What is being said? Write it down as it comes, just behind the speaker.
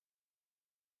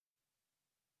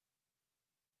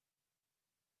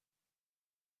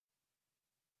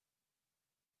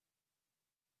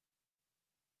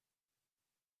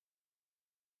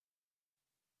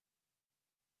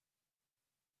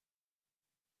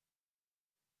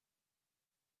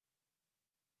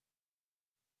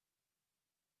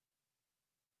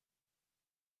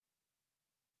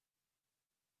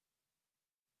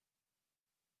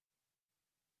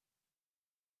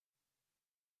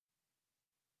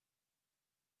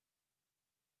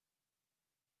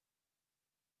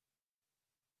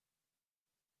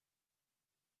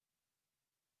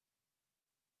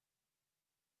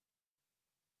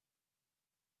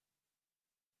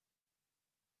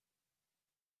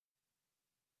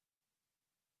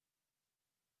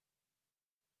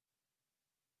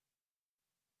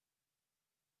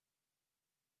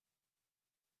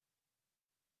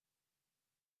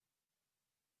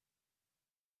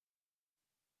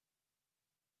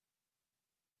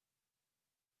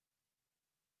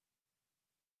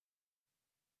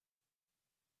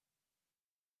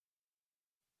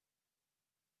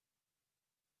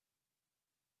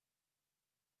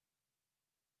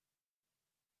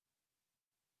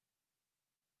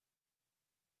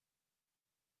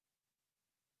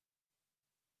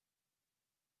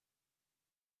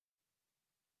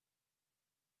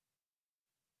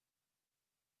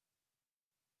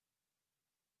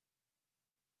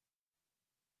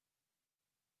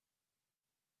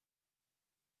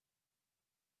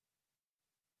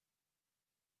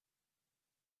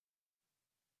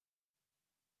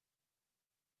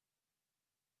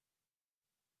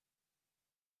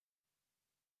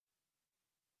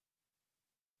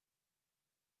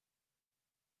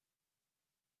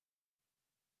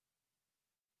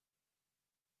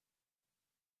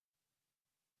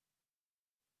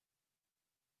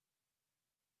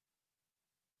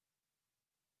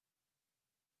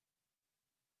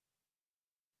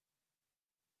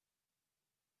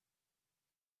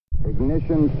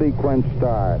Ignition sequence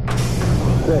start.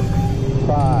 6,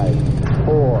 5,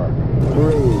 4,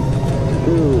 3,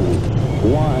 2,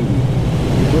 1,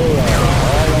 0.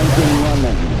 All engine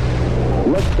running.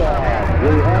 Liftoff. We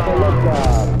have a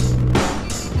liftoff.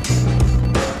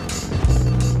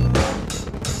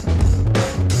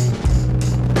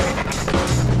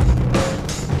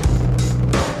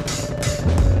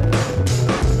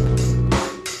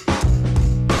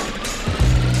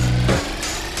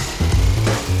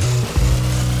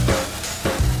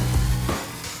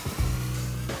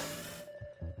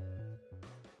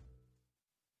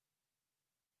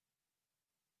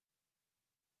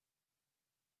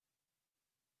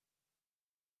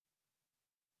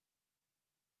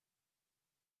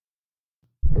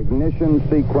 Ignition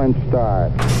sequence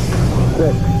start.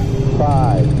 6,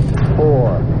 5,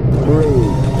 4, 3,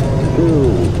 2,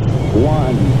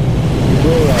 1,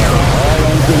 0. All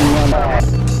engine running.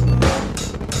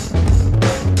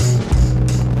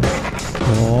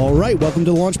 All right, welcome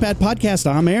to the Launchpad Podcast.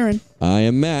 I'm Aaron. I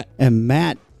am Matt. And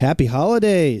Matt, happy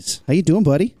holidays. How you doing,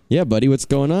 buddy? Yeah, buddy, what's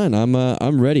going on?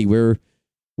 I'm ready. We're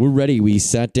ready. We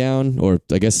sat down, or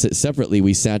I guess separately,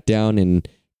 we sat down and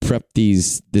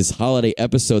prepped this holiday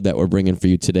episode that we're bringing for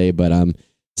you today. But I'm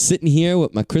sitting here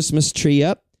with my Christmas tree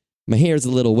up. My hair's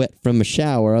a little wet from a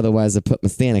shower. Otherwise, I put my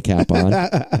Santa cap on.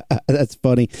 That's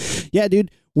funny. Yeah, dude,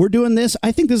 we're doing this.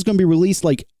 I think this is going to be released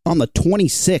like on the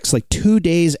 26th, like 2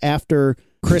 days after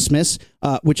Christmas,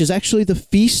 which is actually the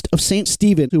Feast of St.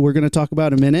 Stephen, who we're going to talk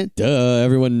about in a minute. Duh,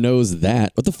 everyone knows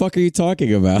that. What the fuck are you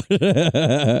talking about?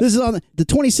 This is on the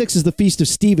 26th is the Feast of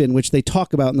Stephen, which they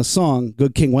talk about in the song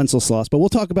Good King Wenceslas, but we'll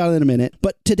talk about it in a minute.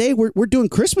 But today we're doing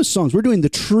Christmas songs. We're doing the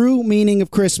true meaning of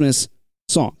Christmas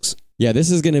songs. Yeah, this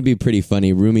is going to be pretty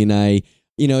funny. Rumi and I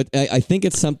think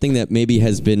it's something that maybe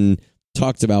has been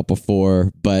talked about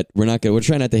before, but we're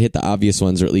trying not to hit the obvious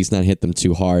ones, or at least not hit them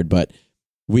too hard. But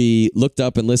we looked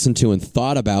up and listened to and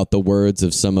thought about the words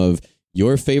of some of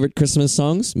your favorite Christmas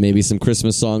songs, maybe some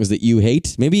Christmas songs that you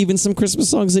hate, maybe even some Christmas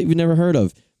songs that you've never heard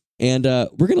of. And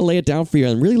we're going to lay it down for you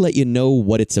and really let you know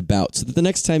what it's about, so that the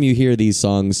next time you hear these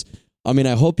songs, I mean,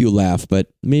 I hope you laugh, but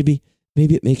maybe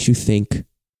it makes you think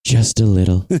just a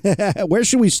little. Where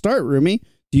should we start, Rumi?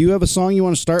 Do you have a song you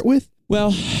want to start with?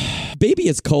 Well, Baby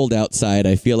It's Cold Outside,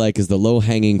 I feel like, is the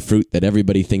low-hanging fruit that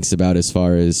everybody thinks about as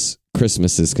far as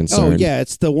Christmas is concerned. Oh, yeah,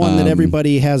 it's the one that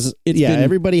everybody has.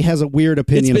 Everybody has a weird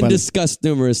opinion about. It's been discussed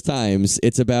numerous times.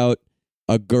 It's about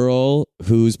a girl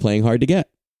who's playing hard to get.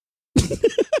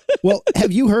 Well,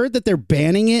 have you heard that they're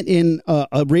banning it in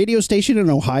a radio station in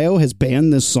Ohio has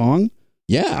banned this song?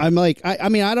 Yeah. I'm like, I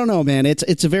mean, I don't know, man.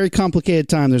 It's a very complicated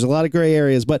time. There's a lot of gray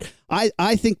areas, but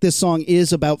I think this song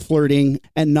is about flirting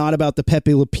and not about the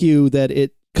Pepe Le Pew that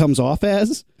it comes off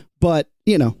as. But,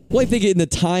 you know. Well, I think in the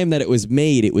time that it was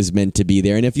made, it was meant to be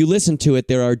there. And if you listen to it,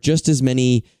 there are just as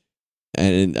many,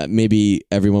 and maybe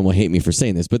everyone will hate me for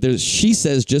saying this, but she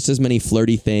says just as many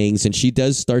flirty things, and she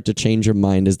does start to change her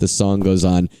mind as the song goes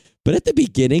on. But at the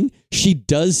beginning, she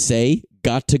does say,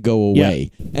 got to go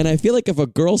away. Yeah. And I feel like if a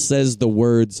girl says the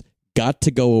words, got to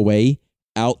go away,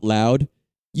 out loud,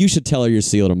 you should tell her you'll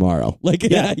see her tomorrow. Like,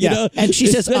 yeah. You know, and she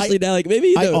says, now, like,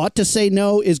 maybe I ought to say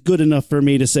no is good enough for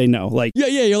me to say no. Like, yeah.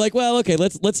 You're like, well, okay,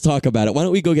 let's talk about it. Why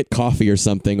don't we go get coffee or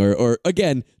something? Or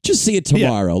again, just see it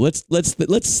tomorrow. Yeah.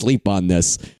 Let's sleep on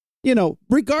this. You know,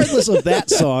 regardless of that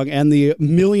song and the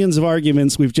millions of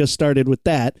arguments we've just started with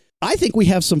that, I think we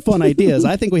have some fun ideas.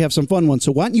 I think we have some fun ones.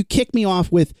 So why don't you kick me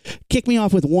off with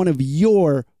one of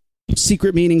your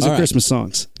secret meanings of Christmas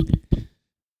songs?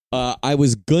 I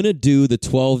was going to do the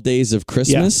 12 Days of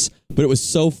Christmas, but it was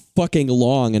so fucking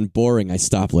long and boring, I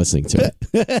stopped listening to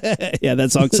it. Yeah,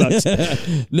 that song sucks.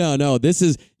 No, this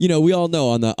is, we all know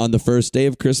on the first day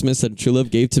of Christmas that true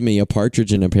love gave to me a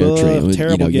partridge in a pear tree.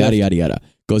 Terrible gift. Yada, yada, yada.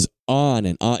 Goes on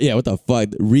and on. Yeah, what the fuck?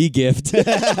 Re-gift.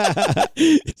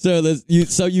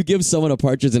 So you give someone a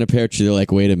partridge in a pear tree, they're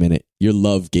like, wait a minute, your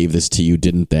love gave this to you,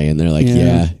 didn't they? And they're like,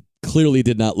 yeah. Clearly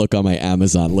did not look on my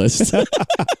Amazon list.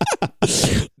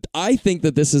 I think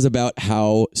that this is about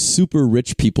how super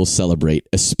rich people celebrate,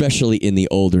 especially in the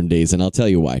olden days, and I'll tell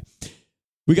you why.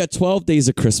 We got 12 days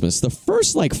of Christmas. The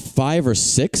first, 5 or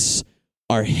 6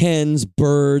 are hens,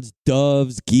 birds,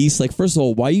 doves, geese. Like, first of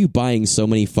all, why are you buying so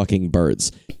many fucking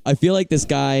birds? I feel like this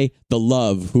guy, the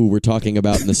love, who we're talking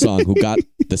about in the song, who got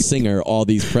the singer all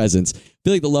these presents, I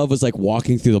feel like the love was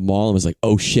walking through the mall and was like,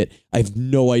 oh shit, I have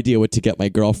no idea what to get my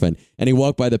girlfriend. And he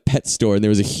walked by the pet store and there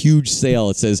was a huge sale.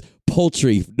 It says,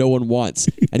 poultry no one wants.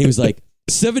 And he was like,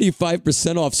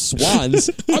 75% off swans.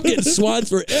 I'm getting swans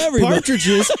for everybody.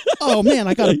 Partridges. Oh man,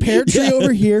 I got a pear tree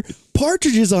over here.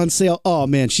 Partridges on sale. Oh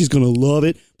man, she's going to love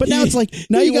it. But now it's like,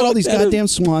 now you got all these goddamn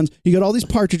swans. You got all these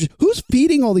partridges. Who's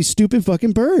feeding all these stupid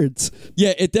fucking birds?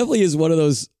 Yeah, it definitely is one of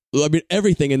those. I mean,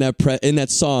 everything in that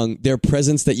song, they're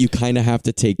presents that you kind of have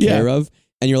to take care of.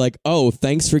 And you're like, oh,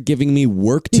 thanks for giving me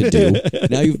work to do.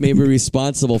 Now you've made me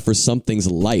responsible for something's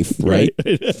life, right?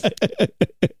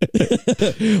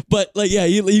 But like, yeah,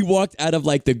 he walked out of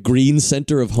like the green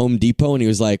center of Home Depot and he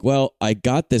was like, well, I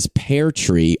got this pear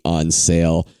tree on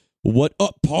sale. What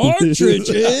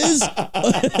partridges?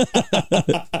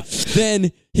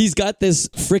 Then he's got this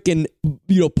freaking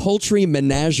poultry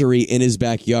menagerie in his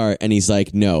backyard, and he's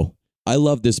like, no, I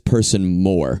love this person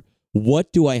more.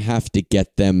 What do I have to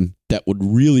get them that would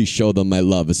really show them my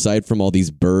love aside from all these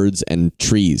birds and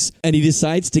trees? And he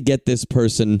decides to get this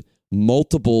person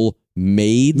multiple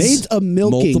maids. Maids of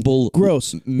milking. Multiple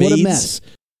gross. Maids, what a mess.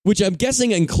 Which I'm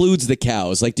guessing includes the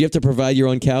cows. Like, do you have to provide your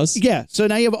own cows? Yeah. So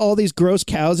now you have all these gross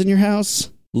cows in your house?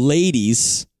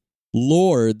 Ladies,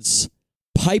 lords,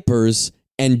 pipers,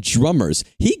 and drummers.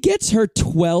 He gets her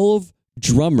 12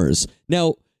 drummers.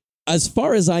 Now, as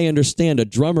far as I understand, a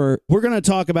drummer... We're going to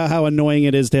talk about how annoying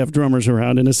it is to have drummers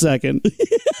around in a second.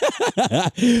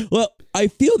 Well, I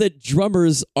feel that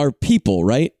drummers are people,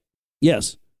 right?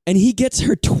 Yes. And he gets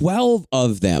her 12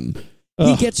 of them.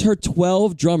 He gets her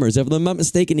 12 drummers. If I'm not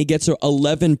mistaken, he gets her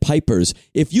 11 pipers.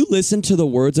 If you listen to the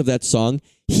words of that song,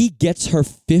 he gets her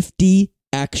 50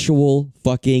 actual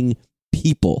fucking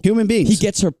people. Human beings. He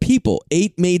gets her people.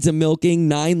 8 maids of milking,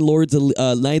 9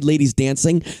 ladies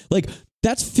dancing. Like,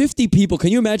 that's 50 people.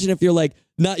 Can you imagine if you're like,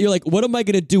 what am I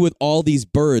going to do with all these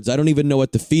birds? I don't even know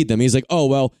what to feed them. He's like, oh,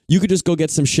 well, you could just go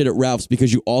get some shit at Ralph's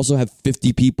because you also have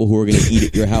 50 people who are going to eat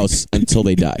at your house until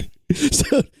they die.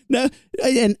 So now,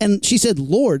 and she said,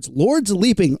 lords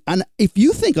leaping. And if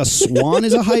you think a swan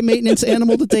is a high maintenance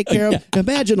animal to take care of,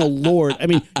 imagine a lord. I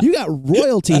mean, you got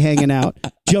royalty hanging out,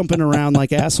 jumping around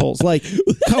like assholes. Like,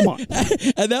 come on.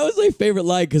 And that was my favorite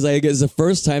line because I guess the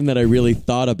first time that I really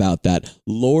thought about that.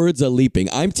 Lords a leaping.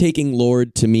 I'm taking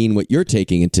lord to mean what you're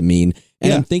taking it to mean.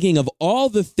 And I'm thinking of all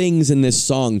the things in this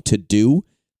song to do.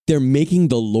 They're making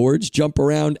the lords jump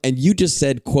around, and you just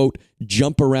said, quote,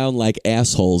 jump around like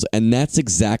assholes, and that's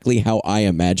exactly how I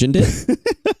imagined it.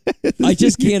 I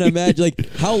just can't imagine, like,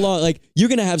 how long, like, you're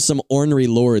going to have some ornery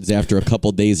lords after a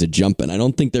couple days of jumping. I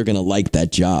don't think they're going to like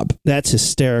that job. That's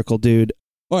hysterical, dude.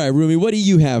 All right, Rumi, what do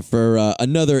you have for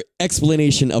another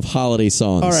explanation of holiday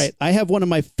songs? All right, I have one of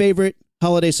my favorite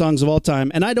holiday songs of all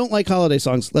time, and I don't like holiday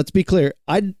songs. Let's be clear.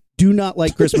 I do not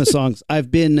like Christmas songs. I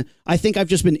think I've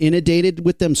just been inundated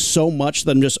with them so much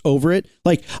that I'm just over it.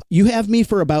 Like, you have me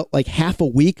for about like half a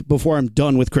week before I'm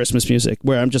done with Christmas music,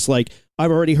 where I'm just like, I've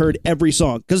already heard every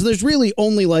song. Because there's really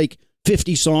only like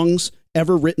 50 songs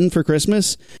ever written for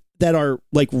Christmas that are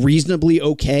like reasonably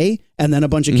okay, and then a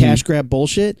bunch of cash grab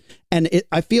bullshit. And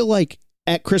I feel like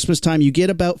at Christmas time, you get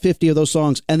about 50 of those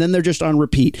songs, and then they're just on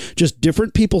repeat. Just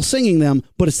different people singing them,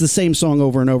 but it's the same song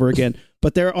over and over again.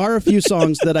 But there are a few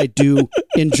songs that I do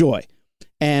enjoy.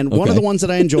 And one of the ones that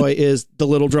I enjoy is The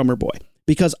Little Drummer Boy,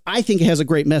 because I think it has a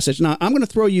great message. Now, I'm going to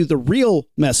throw you the real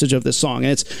message of this song.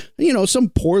 And it's, some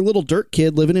poor little dirt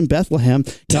kid living in Bethlehem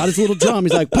got his little drum.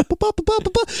 He's like, bah, bah, bah, bah, bah,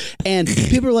 bah, bah. And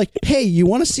people are like, hey, you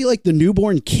want to see like the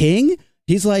newborn king?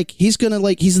 He's like, he's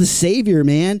the savior,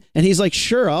 man. And he's like,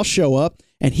 sure, I'll show up.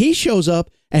 And he shows up,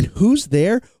 and who's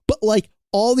there? But like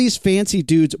all these fancy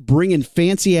dudes bringing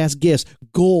fancy ass gifts,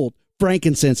 gold,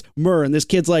 frankincense, myrrh, and this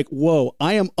kid's like, whoa,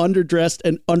 I am underdressed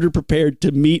and underprepared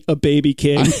to meet a baby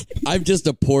king. I'm just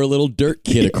a poor little dirt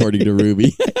kid, according to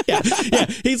Ruby. yeah.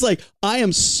 He's like, I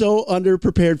am so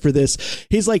underprepared for this.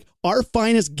 He's like, our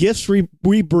finest gifts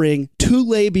we bring to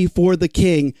lay before the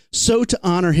king, so to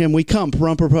honor him we come.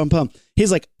 Pum, pum, pum, pum.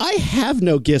 He's like, I have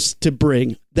no gifts to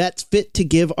bring that's fit to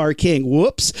give our king.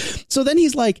 Whoops. So then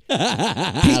he's like,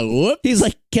 he's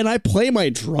like, can I play my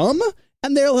drum?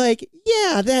 And they're like,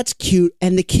 yeah, that's cute.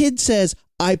 And the kid says,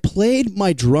 I played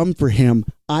my drum for him.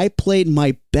 I played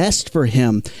my best for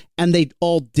him. And they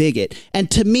all dig it.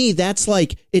 And to me, that's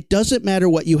like, it doesn't matter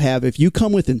what you have. If you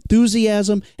come with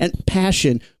enthusiasm and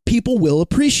passion, people will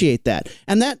appreciate that.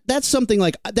 And that's something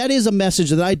like, that is a message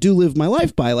that I do live my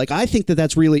life by. Like, I think that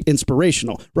that's really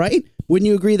inspirational, right? Wouldn't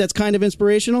you agree that's kind of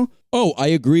inspirational? Oh, I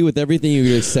agree with everything you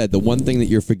just said. The one thing that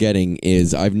you're forgetting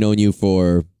is I've known you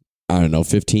for, I don't know,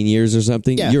 15 years or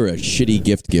something. Yeah. You're a shitty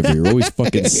gift giver. You're always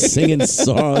fucking singing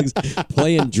songs,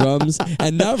 playing drums,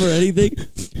 and not for anything.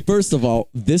 First of all,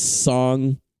 this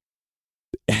song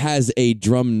has a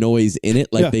drum noise in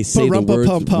it. Like they say the words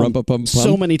rumpa-pum-pum.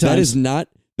 So many times.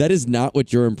 That is not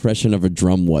what your impression of a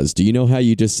drum was. Do you know how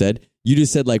you just said, You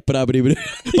just said like, but you didn't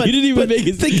even make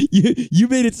it. You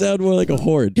made it sound more like a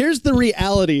horde. Here's the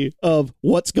reality of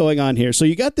what's going on here. So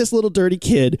you got this little dirty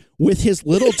kid with his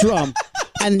little drum,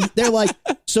 and they're like,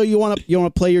 "So you want to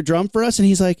play your drum for us?" And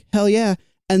he's like, "Hell yeah!"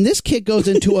 And this kid goes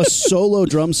into a solo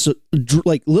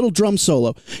like little drum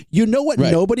solo. You know what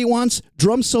nobody wants?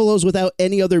 Drum solos without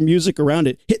any other music around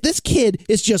it. This kid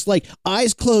is just like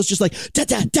eyes closed, just like da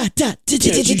da da da,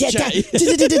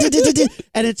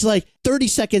 and it's like 30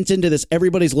 seconds into this,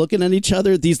 everybody's looking at each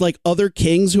other. These like other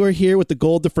kings who are here with the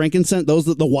gold, the frankincense, those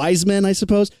the wise men, I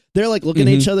suppose. They're like looking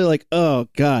at each other like, oh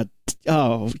God.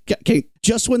 Oh, okay.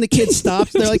 Just when the kid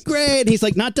stops, they're like, great. And he's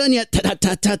like, not done yet.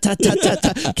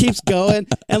 Keeps going.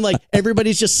 And like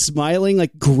everybody's just smiling,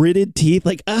 like gritted teeth,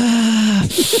 like,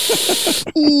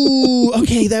 ooh,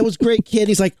 okay, that was great, kid.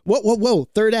 He's like, whoa,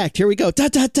 third act. Here we go.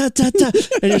 And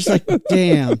you're just like,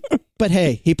 damn. But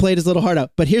hey, he played his little heart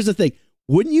out. But here's the thing.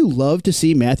 Wouldn't you love to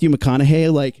see Matthew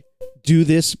McConaughey like do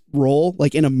this role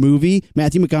like in a movie?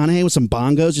 Matthew McConaughey with some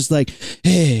bongos, just like,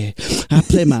 hey, I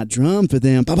play my drum for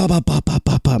them.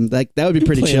 Like that would be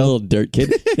pretty chill. A little dirt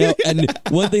kid. Now, and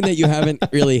one thing that you haven't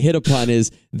really hit upon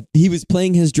is he was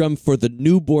playing his drum for the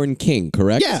newborn king,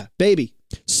 correct? Yeah, baby.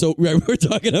 So we're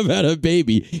talking about a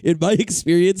baby. In my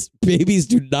experience, babies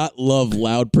do not love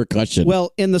loud percussion.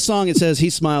 Well, in the song it says he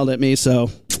smiled at me, so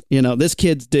this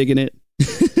kid's digging it.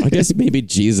 I guess maybe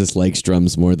Jesus likes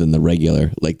drums more than the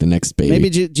regular, like the next baby. Maybe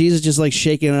Jesus just like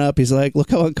shaking it up. He's like, look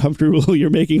how uncomfortable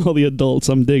you're making all the adults.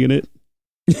 I'm digging it.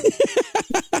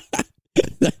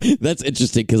 That's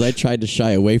interesting because I tried to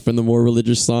shy away from the more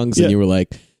religious songs and you were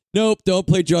like, nope, don't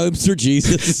play drums for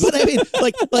Jesus. But I mean,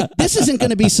 like this isn't going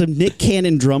to be some Nick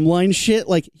Cannon drumline shit.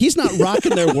 Like he's not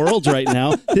rocking their worlds right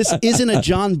now. This isn't a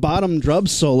John Bottom drum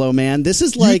solo, man. This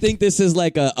is like. You think this is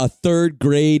like a third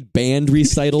grade band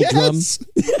recital drum?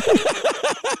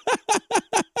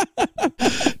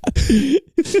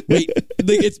 Wait,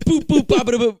 it's boop boop bop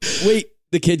boop. Wait,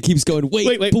 the kid keeps going.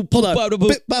 Wait, boop, hold on.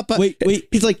 Wait.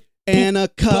 He's like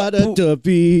Anaconda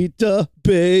Davida,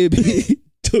 baby.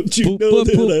 Don't you know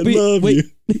that I love you?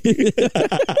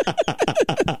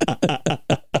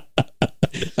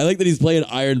 I like that he's playing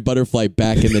Iron Butterfly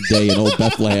back in the day in Old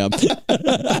Bethlehem.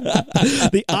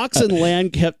 The ox and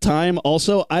lamb kept time.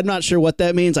 Also, I'm not sure what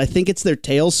that means. I think it's their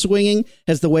tails swinging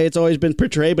as the way it's always been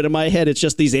portrayed. But in my head, it's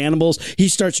just these animals. He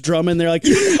starts drumming. They're like,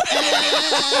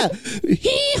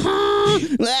 hee-haw,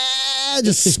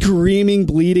 just screaming,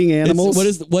 bleeding animals.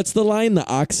 What's the line? The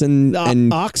ox and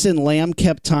ox and lamb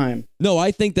kept time. No,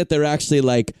 I think that they're actually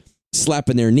like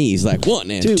slapping their knees, like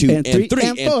 1 and 2 and 3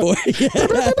 and 4.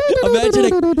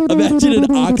 Imagine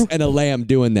an ox and a lamb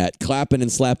doing that, clapping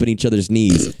and slapping each other's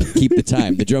knees. Keep the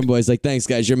time. The drum boy's like, thanks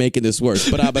guys, you're making this work.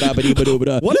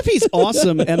 What if he's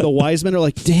awesome and the wise men are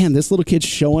like, damn, this little kid's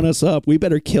showing us up. We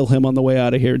better kill him on the way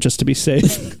out of here just to be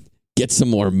safe. Get some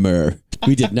more myrrh.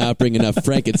 We did not bring enough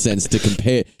frankincense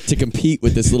to compete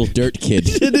with this little dirt kid.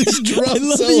 His drum I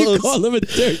love that you call him a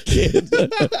dirt kid.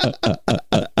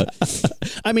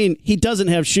 I mean, he doesn't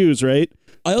have shoes, right?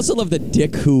 I also love the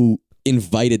dick who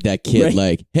invited that kid. Right?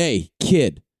 Like, hey,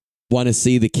 kid, want to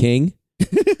see the king?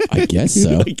 I guess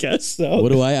so. I guess so.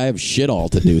 What do I have shit all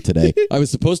to do today. I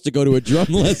was supposed to go to a drum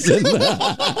lesson.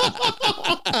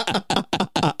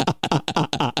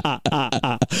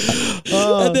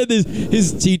 And then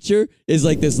his teacher is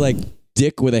like this like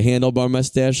dick with a handlebar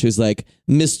mustache who's like,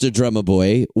 Mr. Drummer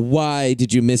Boy, why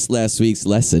did you miss last week's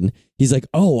lesson? He's like,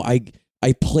 oh, I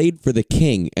played for the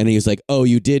king. And he was like, oh,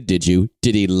 you did you?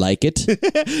 Did he like it?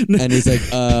 And he's like,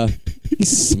 he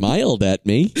smiled at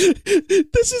me.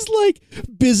 This is like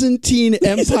Byzantine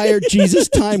Empire Jesus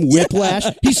time whiplash.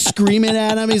 He's screaming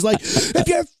at him. He's like, if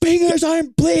your fingers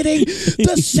aren't bleeding,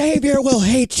 the Savior will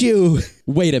hate you.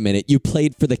 Wait a minute. You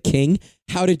played for the king?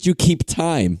 How did you keep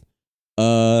time?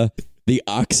 The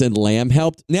ox and lamb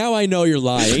helped? Now I know you're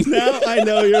lying. Now I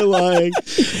know you're lying.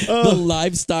 The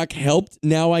livestock helped?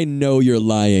 Now I know you're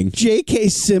lying. J.K.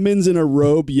 Simmons in a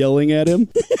robe yelling at him.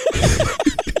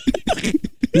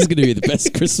 This is going to be the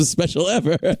best Christmas special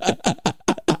ever.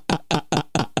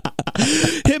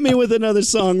 Hit me with another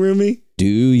song, Rumi. Do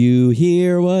you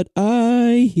hear what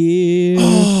I hear?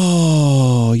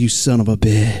 Oh, you son of a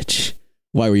bitch.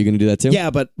 Why, were you going to do that too? Yeah,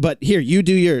 but here, you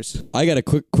do yours. I got a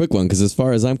quick one, because as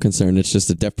far as I'm concerned, it's just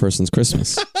a deaf person's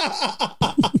Christmas.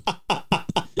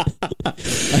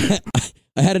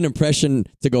 I had an impression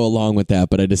to go along with that,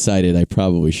 but I decided I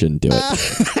probably shouldn't do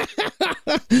it.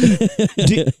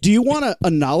 Do you want a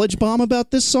knowledge bomb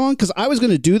about this song? Because I was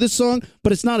going to do this song,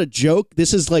 but it's not a joke.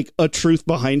 This is like a truth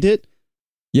behind it.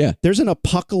 Yeah. There's an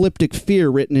apocalyptic fear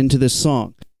written into this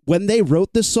song. when they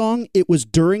wrote this song, it was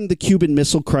during the Cuban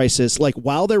Missile Crisis. Like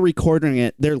while they're recording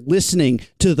it, they're listening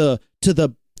to the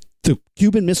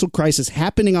Cuban Missile Crisis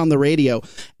happening on the radio,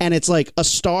 and it's like a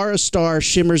star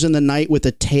shimmers in the night with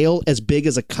a tail as big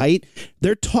as a kite.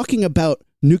 They're talking about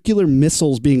nuclear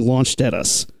missiles being launched at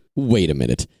us. Wait a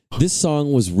minute. This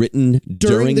song was written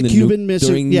during the Cuban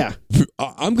Missile. Yeah.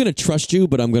 I'm going to trust you,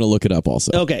 but I'm going to look it up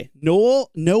also. Okay.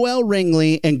 Noel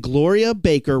Ringley and Gloria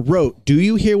Baker wrote Do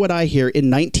You Hear What I Hear in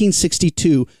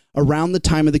 1962, around the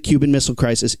time of the Cuban Missile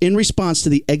Crisis, in response to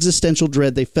the existential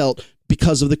dread they felt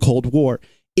because of the Cold War.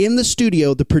 In the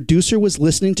studio, the producer was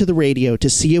listening to the radio to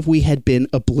see if we had been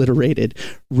obliterated,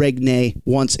 Regnay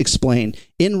once explained.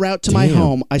 En route to my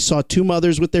home, I saw two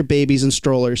mothers with their babies and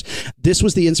strollers. This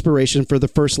was the inspiration for the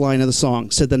first line of the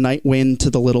song, said the night wind to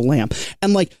the little lamb.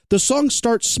 And like the song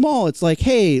starts small. It's like,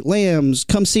 hey, lambs,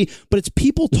 come see. But it's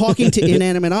people talking to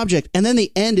inanimate object. And then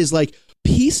the end is like,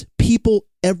 peace, people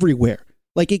everywhere.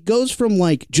 Like it goes from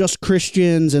like just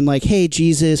Christians and like, hey,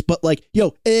 Jesus, but like,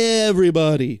 yo,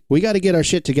 everybody, we got to get our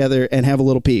shit together and have a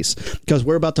little peace because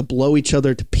we're about to blow each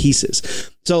other to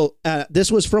pieces. So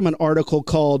this was from an article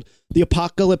called The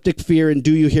Apocalyptic Fear and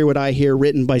Do You Hear What I Hear,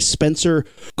 written by Spencer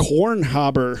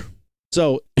Kornhaber.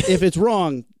 So if it's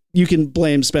wrong, you can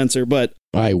blame Spencer, but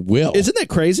I will. Isn't that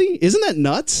crazy? Isn't that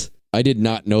nuts? I did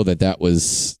not know that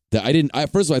was that.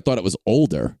 First of all, I thought it was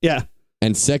older. Yeah.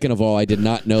 And second of all, I did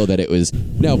not know that it was...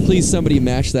 Now, please somebody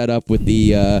match that up with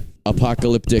the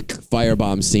apocalyptic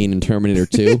firebomb scene in Terminator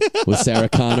 2 with Sarah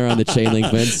Connor on the chain link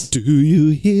fence. Do you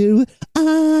hear what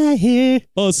I hear?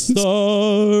 A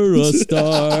star, a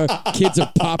star. Kids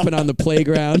are popping on the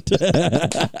playground.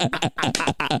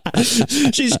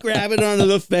 She's grabbing onto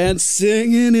the fence,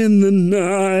 singing in the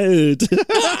night.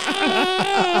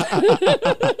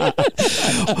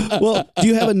 Well, do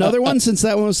you have another one since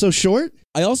that one was so short?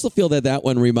 I also feel that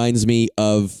one reminds me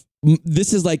of...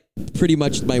 This is like pretty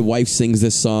much my wife sings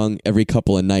this song every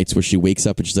couple of nights where she wakes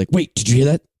up and she's like, wait, did you hear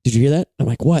that? Did you hear that? I'm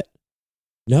like, what?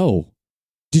 No.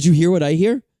 Did you hear what I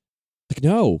hear? Like,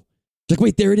 no. She's like,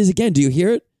 wait, there it is again. Do you hear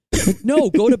it? Like,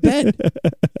 no, go to bed.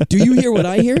 Do you hear what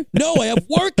I hear? No, I have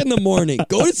work in the morning.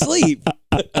 Go to sleep.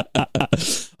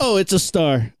 Oh, it's a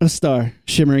star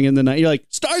shimmering in the night. You're like,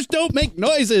 stars don't make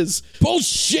noises.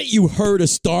 Bullshit, you heard a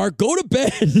star. Go to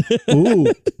bed. Ooh,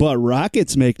 but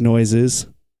rockets make noises.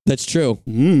 That's true.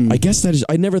 I guess that is...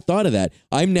 I never thought of that.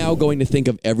 I'm now going to think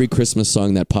of every Christmas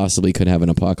song that possibly could have an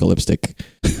apocalyptic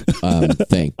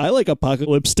thing. I like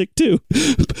apocalyptic too.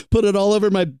 Put it all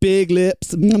over my big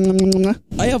lips.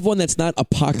 I have one that's not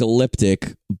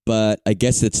apocalyptic, but I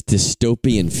guess it's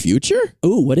dystopian future.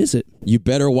 Ooh, what is it? You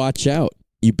better watch out.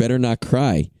 You better not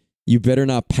cry. You better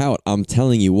not pout. I'm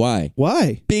telling you why.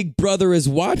 Why? Big Brother is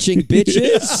watching,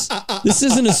 bitches. This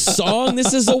isn't a song.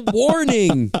 This is a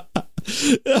warning.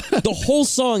 The whole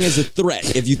song is a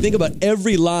threat. If you think about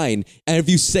every line, and if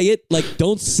you say it like,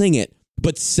 don't sing it,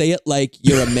 but say it like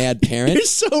you're a mad parent. You're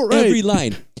so right. Every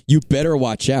line. You better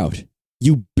watch out.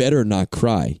 You better not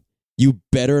cry. You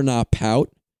better not pout.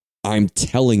 I'm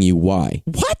telling you why.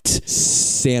 What?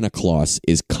 Santa Claus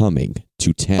is coming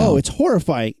to town. Oh, it's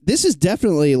horrifying. This is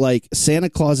definitely like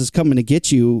Santa Claus is coming to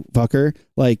get you, fucker.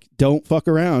 Like, don't fuck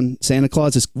around. Santa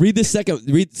Claus is... Say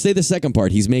the second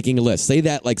part. He's making a list. Say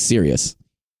that like serious.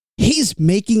 He's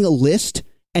making a list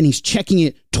and he's checking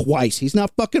it twice. He's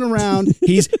not fucking around.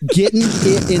 He's getting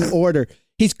it in order.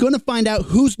 He's going to find out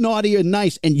who's naughty or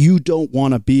nice, and you don't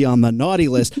want to be on the naughty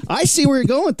list. I see where you're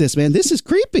going with this, man. This is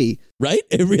creepy. Right?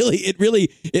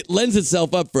 It lends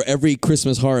itself up for every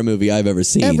Christmas horror movie I've ever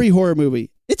seen. Every horror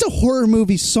movie. It's a horror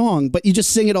movie song, but you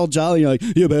just sing it all jolly. You're like,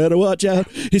 you better watch out.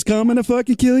 He's coming to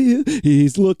fucking kill you.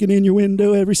 He's looking in your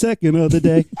window every second of the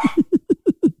day.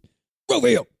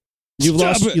 Romeo. You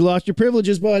lost your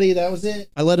privileges, buddy. That was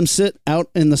it. I let him sit out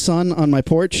in the sun on my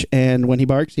porch, and when he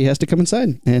barks, he has to come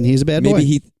inside, and he's a bad boy.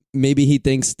 Maybe he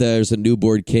thinks there's a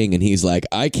newborn king, and he's like,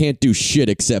 I can't do shit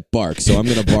except bark, so I'm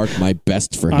going to bark my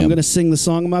best for him. I'm going to sing the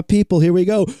song of my people. Here we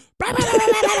go.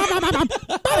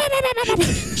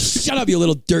 Shut up, you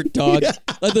little dirt dog.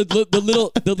 Like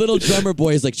the little drummer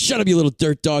boy is like, shut up, you little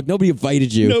dirt dog. Nobody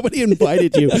invited you. Nobody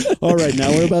invited you. All right,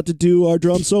 now we're about to do our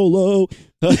drum solo.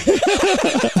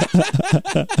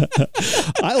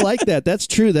 I like that. That's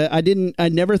true. I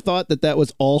never thought that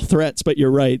was all threats, but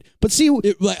you're right. But see,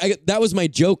 that was my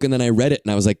joke, and then I read it,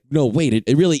 and I was like, no, wait,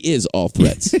 it really is all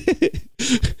threats.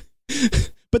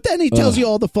 But then he tells you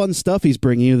all the fun stuff he's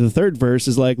bringing you. The third verse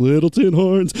is like, little tin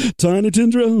horns, tiny tin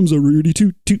drums, a Rudy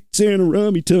toot toots, and a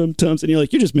rummy tum tums. And you're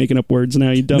like, you're just making up words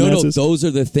now, you dumbasses. No, those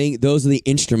are the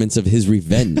instruments of his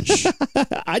revenge.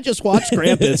 I just watched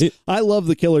Krampus. I love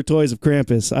the killer toys of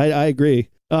Krampus. I agree.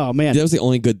 Oh man, That was the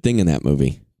only good thing in that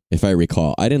movie, if I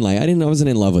recall. I wasn't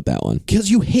in love with that one.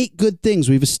 because you hate good things.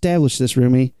 We've established this,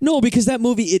 Rumi. No, because that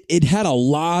movie, it had a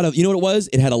lot of, you know what it was?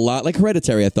 It had a lot, like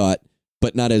Hereditary, I thought,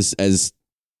 but not as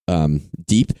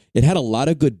deep. It had a lot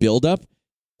of good buildup,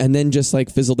 and then just like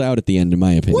fizzled out at the end, in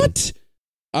my opinion. What?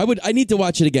 I need to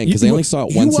watch it again because I only saw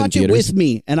it once in theaters. You watch it with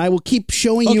me, and I will keep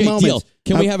showing you moments. Deal.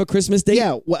 Can we have a Christmas date?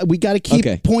 Yeah, we got to keep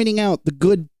pointing out the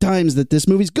good times that this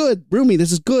movie's good. Rumi,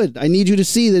 this is good. I need you to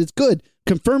see that it's good.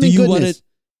 Confirming goodness.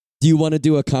 Do you want to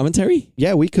do a commentary?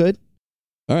 Yeah, we could.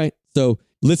 All right. So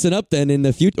listen up then in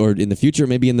the future, or in the future,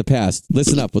 maybe in the past.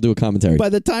 Listen up. We'll do a commentary. By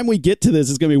the time we get to this,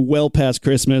 it's going to be well past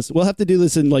Christmas. We'll have to do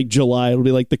this in like July. It'll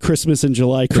be like the Christmas in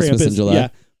July. Christmas Krampus. in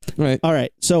July. Yeah. All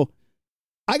right. So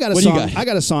I got a What song. do you got? I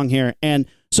got a song here. And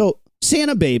so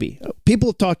Santa Baby. People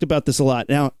have talked about this a lot.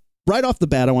 Now, right off the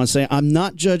bat, I want to say I'm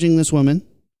not judging this woman.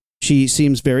 She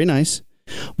seems very nice.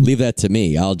 Leave that to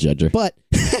me. I'll judge her. But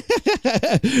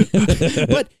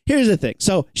but here's the thing.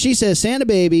 So she says, Santa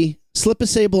Baby, slip a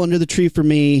sable under the tree for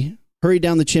me. Hurry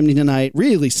down the chimney tonight.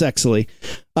 Really sexily.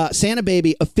 Santa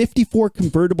Baby, a 54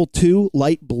 convertible 2,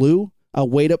 light blue. I'll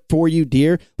wait up for you,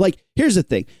 dear. Like, here's the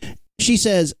thing. She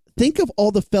says, think of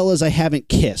all the fellas I haven't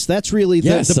kissed. That's really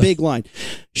the big line.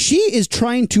 She is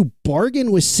trying to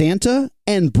bargain with Santa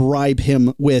and bribe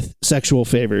him with sexual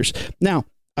favors. Now,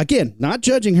 again, not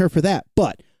judging her for that,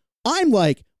 but I'm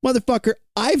like, motherfucker,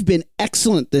 I've been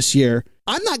excellent this year.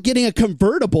 I'm not getting a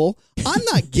convertible. I'm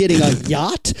not getting a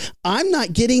yacht. I'm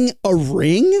not getting a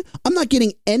ring. I'm not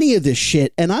getting any of this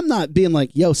shit. And I'm not being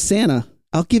like, yo, Santa,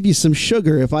 I'll give you some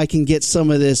sugar if I can get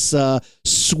some of this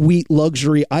sweet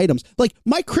luxury items. Like,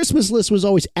 my Christmas list was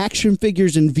always action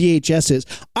figures and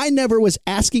VHSs. I never was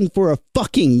asking for a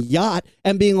fucking yacht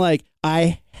and being like,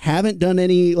 I haven't done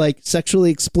any like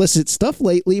sexually explicit stuff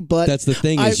lately, but that's the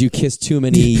thing is you kiss too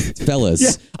many fellas.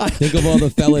 Yeah, think of all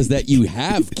the fellas that you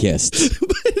have kissed.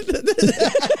 But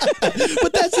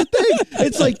that's the thing.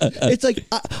 It's like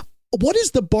what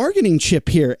is the bargaining chip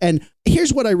here? And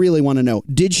here's what I really want to know.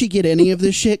 Did she get any of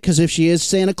this shit? Because if she is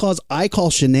Santa Claus, I call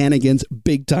shenanigans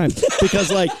big time.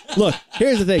 Because, like, look,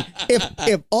 here's the thing.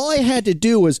 If all I had to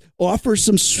do was offer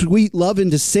some sweet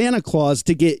loving to Santa Claus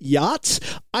to get yachts,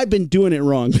 I've been doing it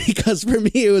wrong. Because for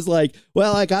me, it was like,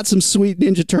 well, I got some sweet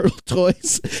Ninja Turtle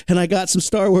toys, and I got some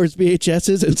Star Wars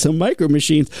VHSs and some Micro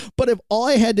Machines. But if all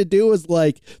I had to do was,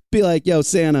 like, be like, yo,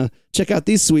 Santa, check out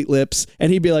these sweet lips,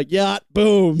 and he'd be like, yacht,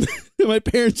 boom. My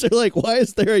parents are like, why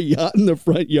is there a yacht in the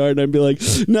front yard? And I'd be like,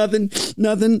 nothing,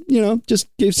 you know, just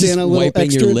give Santa a little wiping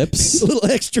extra, your lips. a little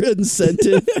extra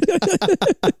incentive.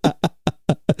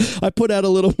 I put out a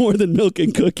little more than milk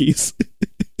and cookies.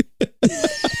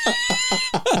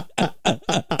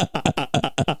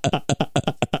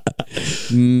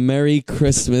 Merry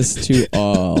Christmas to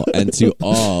all, and to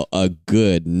all a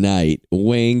good night.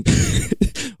 Wink.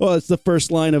 Well, it's the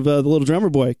first line of The Little Drummer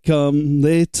Boy. Come,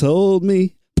 they told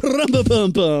me.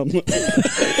 Pum-pum-pum-pum.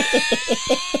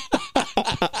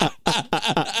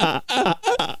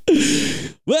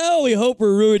 Well, we hope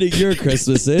we're ruining your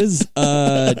Christmases.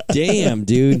 Damn,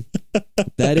 dude.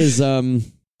 That is, I'm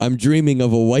dreaming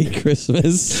of a white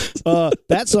Christmas.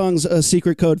 That song's a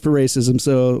secret code for racism,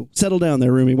 so settle down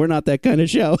there, Rumi. We're not that kind of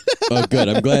show. Oh, good.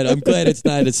 I'm glad it's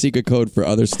not a secret code for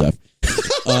other stuff.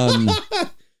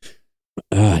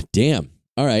 Damn.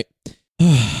 All right.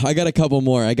 I got a couple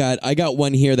more. I got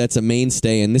one here that's a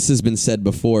mainstay, and this has been said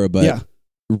before, but yeah.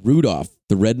 Rudolph,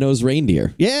 the Red-Nosed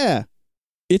Reindeer. Yeah.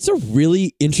 It's a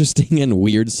really interesting and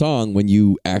weird song when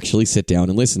you actually sit down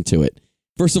and listen to it.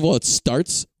 First of all, it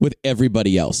starts with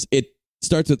everybody else. It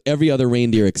starts with every other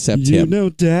reindeer except him. You know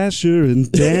Dasher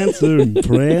and Dancer and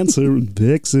Prancer and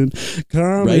Vixen,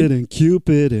 Comet and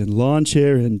Cupid and Lawn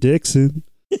Chair and Dixon.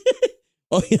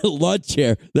 Oh, yeah, lawn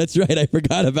chair. That's right. I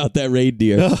forgot about that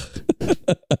reindeer.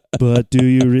 But do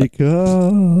you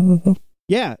recall?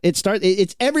 Yeah, it's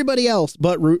everybody else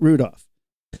but Rudolph.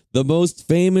 The most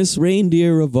famous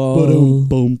reindeer of all. Boom,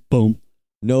 boom, boom.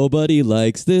 Nobody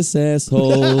likes this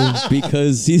asshole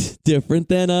because he's different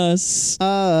than us.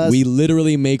 We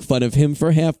literally make fun of him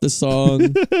for half the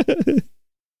song.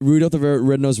 Rudolph the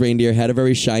Red-Nosed Reindeer had a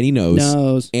very shiny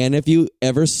nose. And if you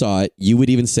ever saw it, you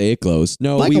would even say it glows.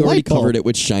 No, like we already covered it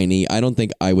with shiny. I don't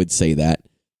think I would say that.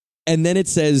 And then it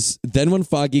says, then one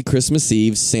foggy Christmas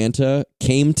Eve, Santa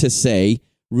came to say,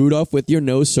 Rudolph with your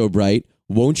nose so bright,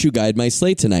 won't you guide my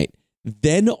sleigh tonight?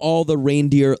 Then all the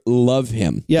reindeer love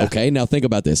him. Yeah. Okay, now think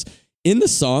about this. In the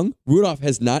song, Rudolph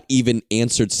has not even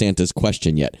answered Santa's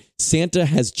question yet. Santa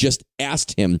has just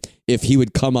asked him if he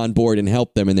would come on board and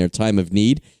help them in their time of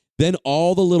need. Then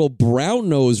all the little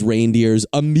brown-nosed reindeers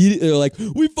immediately are like,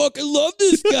 we fucking love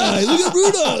this guy. Look at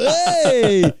Rudolph.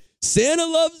 Hey, Santa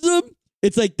loves him.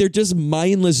 It's like they're just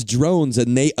mindless drones,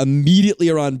 and they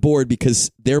immediately are on board because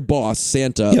their boss,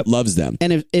 Santa, loves them.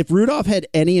 And if Rudolph had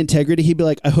any integrity, he'd be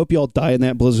like, I hope you all die in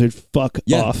that blizzard. Fuck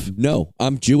off. No,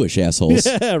 I'm Jewish, assholes.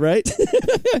 Yeah, right?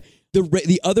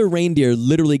 The other reindeer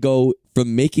literally go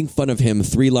from making fun of him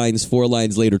 3 lines, 4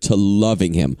 lines later to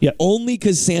loving him. Yep. Only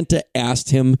because Santa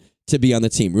asked him to be on the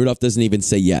team. Rudolph doesn't even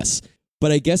say yes.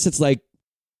 But I guess it's like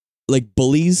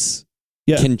bullies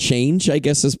can change, I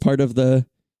guess, as part of the...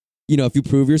 if you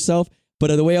prove yourself.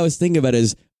 But the way I was thinking about it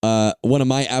is one of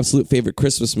my absolute favorite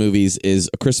Christmas movies is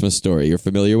A Christmas Story. You're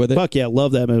familiar with it? Fuck yeah,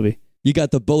 love that movie. You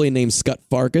got the bully named Scott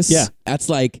Farkus. Yeah. That's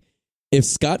like if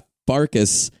Scott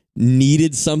Farkus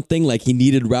needed something, like he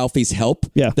needed Ralphie's help.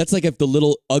 Yeah. That's like if the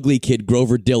little ugly kid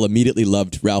Grover Dill immediately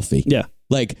loved Ralphie. Yeah.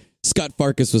 Like Scott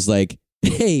Farkus was like,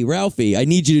 hey, Ralphie, I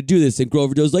need you to do this. And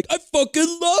Grover Dill's like, I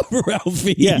fucking love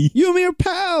Ralphie. Yeah. You and me are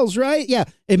pals, right? Yeah.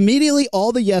 Immediately,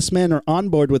 all the yes men are on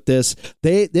board with this.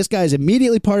 This guy's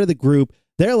immediately part of the group.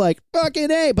 They're like, fucking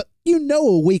A. But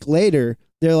a week later,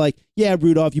 they're like, yeah,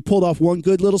 Rudolph, you pulled off one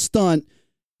good little stunt,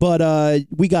 but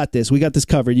we got this. We got this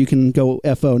covered. You can go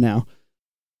FO now.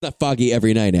 Not foggy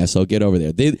every night, asshole. Get over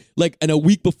there. They and a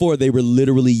week before they were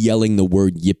literally yelling the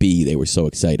word yippee. They were so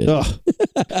excited.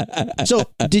 So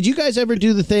did you guys ever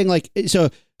do the thing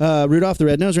Rudolph the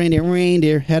red-nosed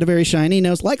reindeer had a very shiny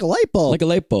nose like a light bulb. Like a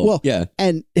light bulb. Well, yeah.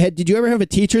 And did you ever have a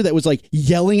teacher that was like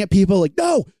yelling at people like,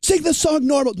 no, sing the song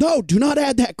normal. No, do not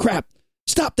add that crap.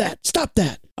 Stop that. Stop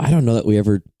that. I don't know that we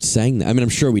ever sang that. I mean, I'm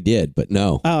sure we did, but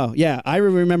no. Oh, yeah. I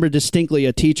remember distinctly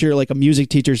a teacher, like a music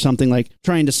teacher or something, like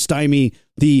trying to stymie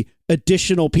the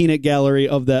additional peanut gallery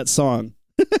of that song.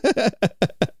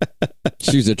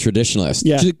 She was a traditionalist.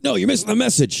 Yeah. She's like, no, you're missing the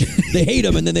message. They hate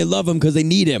him and then they love him because they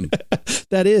need him.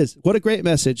 That is. What a great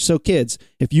message. So kids,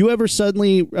 if you ever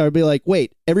suddenly be like,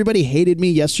 wait, everybody hated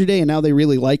me yesterday and now they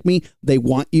really like me, they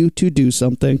want you to do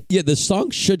something. Yeah, the song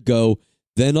should go,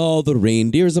 then all the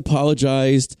reindeers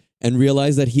apologized and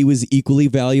realized that he was equally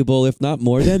valuable, if not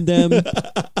more than them.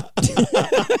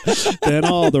 Then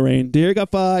all the reindeer got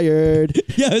fired.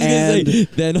 Yeah, I was going to say,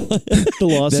 then the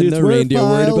lawsuits then the were reindeer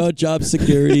worried filed. about job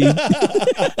security.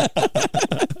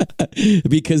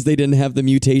 Because they didn't have the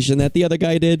mutation that the other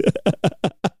guy did.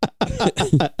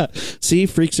 See,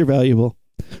 freaks are valuable.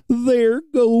 There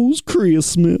goes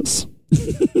Christmas.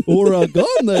 Or a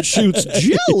gun that shoots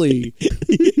jelly.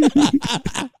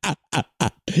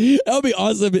 That would be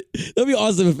awesome. That'd be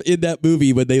awesome if in that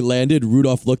movie when they landed,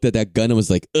 Rudolph looked at that gun and was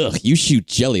like, "Ugh, you shoot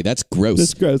jelly. That's gross.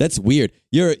 That's gross. That's weird.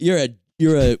 You're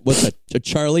a what's a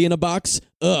Charlie in a box?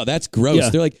 Ugh, that's gross." Yeah.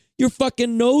 They're like, "Your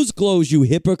fucking nose glows, you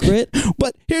hypocrite."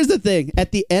 But here's the thing.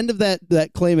 At the end of that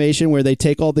claymation where they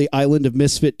take all the Island of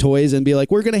Misfit toys and be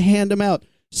like, we're going to hand them out.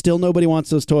 Still nobody wants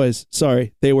those toys.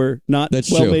 Sorry. They were not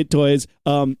well-made toys.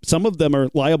 Some of them are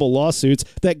liable lawsuits.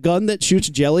 That gun that shoots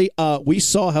jelly, we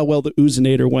saw how well the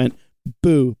Oozinator went.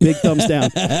 Boo. Big thumbs down.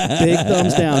 Big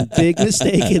thumbs down. Big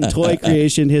mistake in toy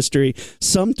creation history.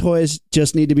 Some toys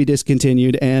just need to be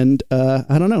discontinued, and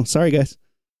I don't know. Sorry, guys.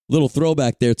 Little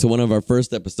throwback there to one of our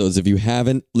first episodes. If you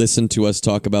haven't listened to us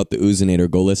talk about the Oozinator,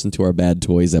 go listen to our Bad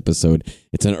Toys episode.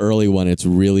 It's an early one. It's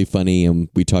really funny, and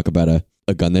we talk about a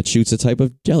gun that shoots a type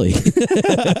of jelly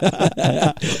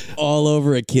all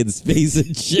over a kid's face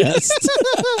and chest.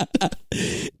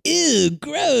 Ew,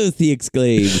 gross, he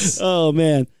exclaims. Oh,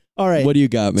 man. All right. What do you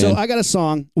got, man? So I got a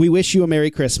song, We Wish You a Merry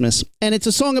Christmas. And it's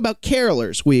a song about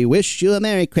carolers. We wish you a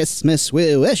Merry Christmas.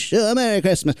 We wish you a Merry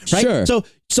Christmas. Right? Sure. So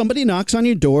somebody knocks on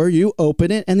your door, you open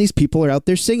it, and these people are out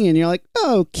there singing. And you're like,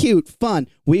 oh, cute, fun.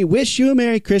 We wish you a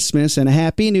Merry Christmas and a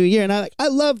Happy New Year. And I'm like, I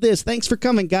love this. Thanks for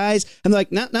coming, guys. And they're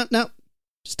like, no.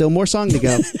 Still more song to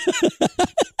go.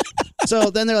 So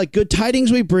then they're like, good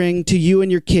tidings we bring to you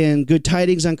and your kin. Good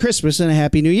tidings on Christmas and a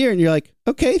Happy New Year. And you're like,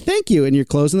 okay, thank you. And you're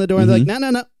closing the door. And they're like,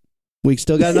 no. We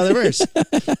still got another verse.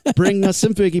 Bring us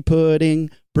some figgy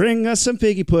pudding. Bring us some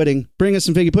figgy pudding. Bring us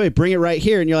some figgy pudding. Bring it right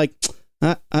here. And you're like,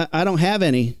 I don't have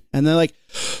any. And they're like,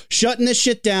 shutting this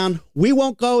shit down. We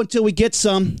won't go until we get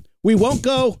some. We won't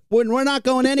go. We're not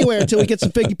going anywhere until we get some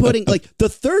figgy pudding. Like, the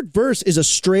third verse is a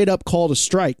straight up call to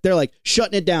strike. They're like,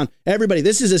 shutting it down. Everybody,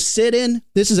 this is a sit-in.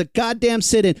 This is a goddamn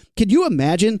sit-in. Can you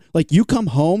imagine, like, you come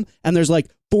home and there's like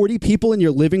 40 people in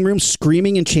your living room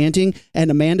screaming and chanting,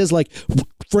 and Amanda's like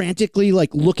frantically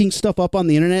like looking stuff up on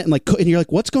the internet, and you're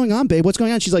like, what's going on, babe? What's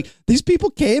going on? She's like, these people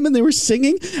came and they were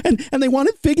singing and they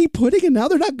wanted figgy pudding, and now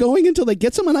they're not going until they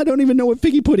get some, and I don't even know what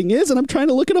figgy pudding is, and I'm trying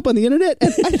to look it up on the internet,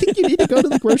 and I think you need to go to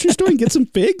the grocery store and get some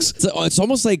figs. It's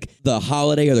almost like the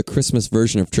holiday or the Christmas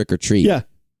version of Trick or Treat. Yeah.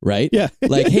 right? Yeah.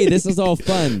 Like, hey, this is all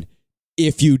fun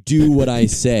if you do what I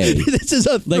say. This is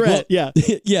a threat. Well, yeah.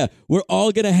 Yeah, we're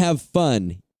all going to have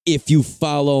fun if you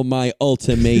follow my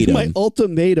ultimatum. My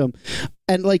ultimatum.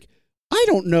 And like, I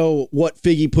don't know what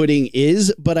figgy pudding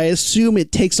is, but I assume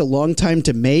it takes a long time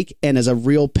to make and is a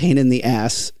real pain in the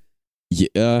ass.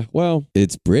 Yeah, well,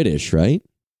 it's British, right?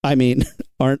 I mean,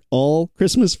 aren't all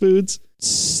Christmas foods?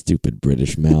 Stupid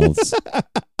British mouths.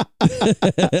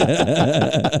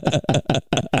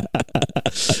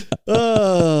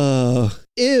 Oh,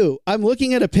 ew. I'm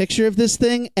looking at a picture of this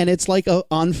thing, and it's like a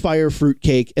on-fire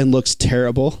fruitcake and looks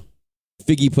terrible.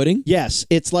 Figgy pudding? Yes,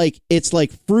 it's like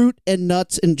fruit and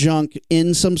nuts and junk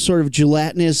in some sort of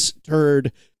gelatinous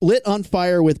turd lit on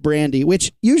fire with brandy,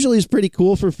 which usually is pretty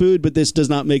cool for food, but this does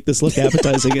not make this look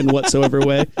appetizing in whatsoever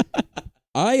way.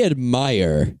 I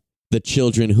admire the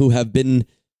children who have been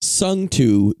sung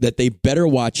to that they better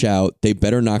watch out, they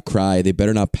better not cry, they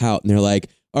better not pout, and they're like,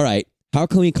 all right, how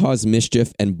can we cause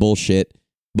mischief and bullshit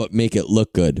but make it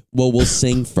look good? Well, we'll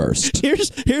sing first.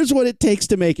 Here's what it takes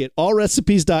to make it.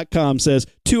 Allrecipes.com says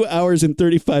 2 hours and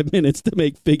 35 minutes to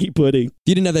make figgy pudding. If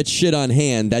you didn't have that shit on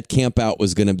hand, that camp out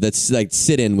was going to, that's like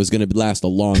sit-in was going to last a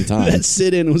long time. That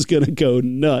sit-in was going to go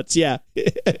nuts. Yeah.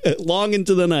 Long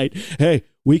into the night. Hey,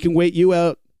 we can wait you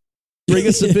out. Bring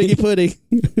us some figgy pudding.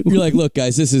 You're like, look,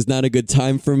 guys, this is not a good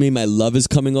time for me. My love is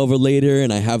coming over later,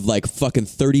 and I have like fucking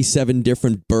 37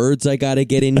 different birds I got to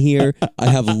get in here. I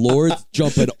have lords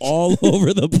jumping all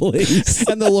over the place.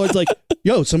 And the Lord's like,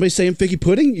 yo, somebody saying figgy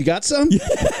pudding? You got some?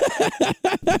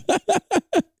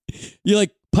 You're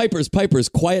like, Pipers,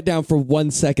 quiet down for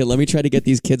 1 second. Let me try to get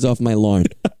these kids off my lawn.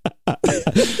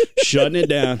 Shutting it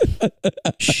down.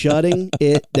 Shutting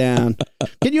it down.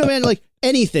 Can you imagine, like,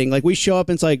 anything? Like, we show up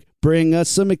and it's like, bring us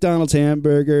some McDonald's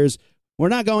hamburgers. We're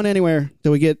not going anywhere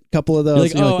till we get a couple of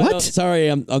those. You're like, like, what? what? Sorry,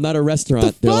 I'm not a restaurant.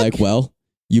 The They're fuck? like, well,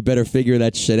 you better figure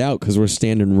that shit out because we're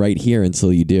standing right here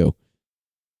until you do.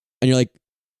 And you're like,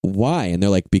 why? And they're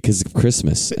like, because of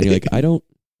Christmas. And you're like, I don't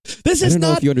know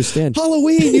not if you understand.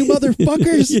 Halloween, you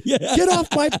motherfuckers. Yeah. Get off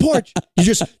my porch. You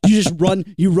just run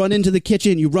into the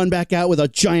kitchen, you run back out with a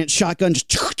giant shotgun,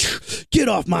 just get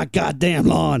off my goddamn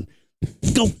lawn.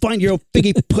 Go find your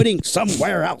figgy pudding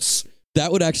somewhere else.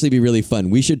 That would actually be really fun.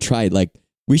 We should try, like,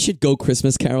 we should go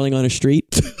Christmas caroling on a street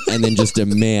and then just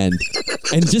demand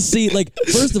and just see, like,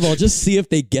 first of all, just see if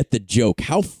they get the joke.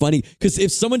 How funny. Because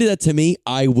if someone did that to me,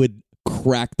 I would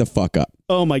crack the fuck up.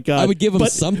 Oh my God. I would give them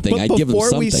something. But I'd give them something.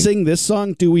 before we sing this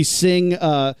song, do we sing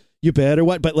You Better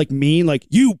What? But like mean, like,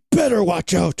 you better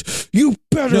watch out. You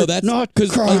better not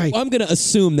cry. I'm going to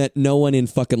assume that no one in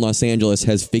fucking Los Angeles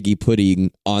has figgy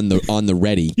pudding on the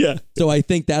ready. Yeah. So I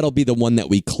think that'll be the one that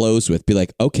we close with. Be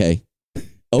like, okay.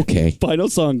 Final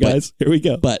song, guys. Here we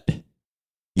go. But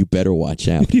you better watch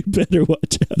out. You better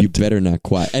watch out. You better not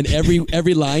cry. And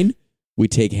every line, we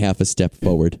take half a step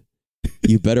forward.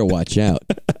 You better watch out.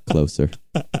 Closer.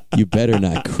 You better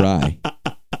not cry.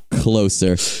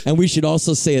 Closer. And we should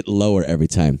also say it lower every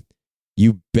time.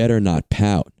 You better not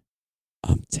pout.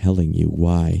 I'm telling you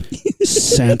why.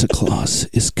 Santa Claus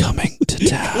is coming to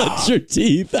town. Clench your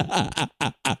teeth.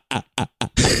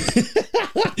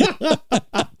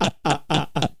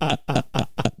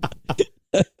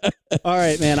 All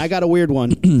right, man. I got a weird one.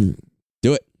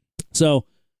 Do it. So,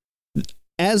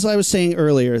 as I was saying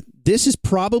earlier, this is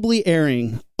probably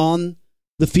airing on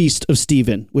the Feast of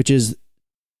Stephen, which is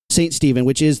St. Stephen,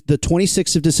 which is the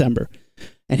 26th of December.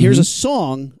 And here's a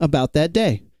song about that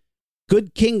day.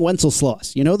 Good King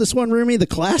Wenceslas. You know this one, Rumi? The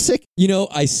classic? You know,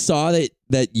 I saw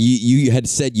that you had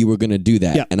said you were going to do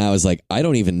that. Yeah. And I was like, I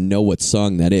don't even know what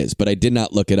song that is, but I did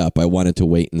not look it up. I wanted to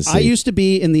wait and see. I used to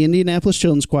be in the Indianapolis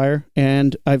Children's Choir,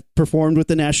 and I've performed with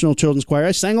the National Children's Choir.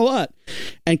 I sang a lot.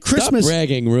 And Christmas... Stop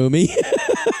bragging, Rumi.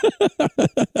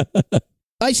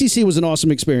 ICC was an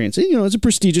awesome experience. You know, it's a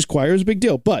prestigious choir. It was a big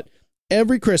deal. But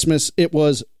every Christmas, it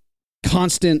was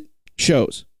constant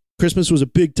shows. Christmas was a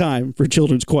big time for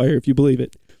children's choir, if you believe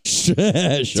it.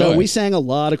 Sure. So we sang a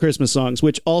lot of Christmas songs,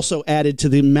 which also added to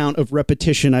the amount of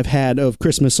repetition I've had of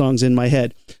Christmas songs in my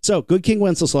head. So Good King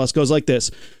Wenceslas goes like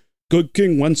this. Good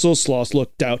King Wenceslas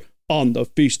looked out on the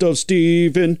feast of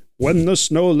Stephen when the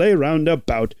snow lay round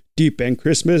about. Deep and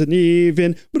Christmas Eve,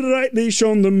 brightly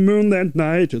shone the moon that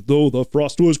night, though the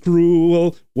frost was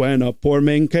cruel, when a poor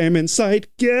man came in sight,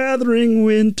 gathering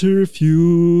winter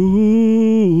fuel.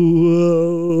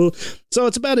 So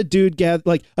it's about a dude,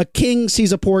 like a king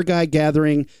sees a poor guy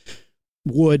gathering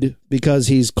wood because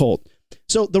he's cold.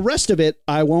 So the rest of it,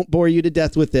 I won't bore you to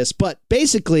death with this, but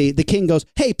basically the king goes,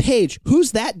 hey, Paige,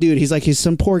 who's that dude? He's like, he's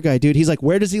some poor guy, dude. He's like,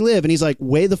 where does he live? And he's like,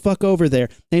 way the fuck over there.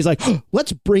 And he's like,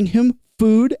 let's bring him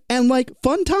food and like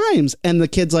fun times. And the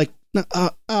kid's like,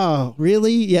 oh,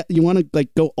 really? Yeah, you want to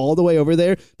like go all the way over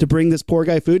there to bring this poor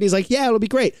guy food? And he's like, yeah, it'll be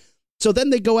great. So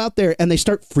then they go out there and they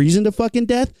start freezing to fucking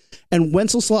death. And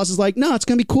Wenceslas is like, no, it's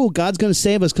going to be cool. God's going to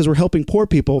save us because we're helping poor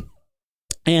people.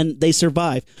 And they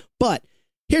survive. But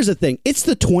here's the thing. It's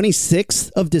the 26th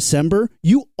of December.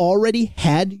 You already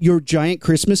had your giant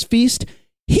Christmas feast.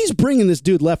 He's bringing this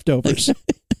dude leftovers.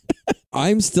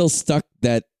 I'm still stuck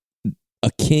that a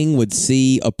king would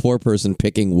see a poor person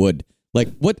picking wood. Like,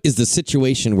 what is the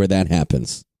situation where that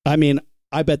happens? I mean,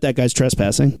 I bet that guy's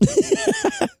trespassing.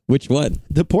 Which one?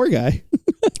 The poor guy.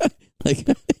 Like,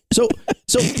 so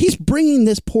he's bringing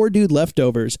this poor dude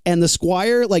leftovers, and the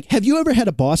squire, like, have you ever had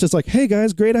a boss that's like, hey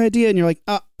guys, great idea, and you're like,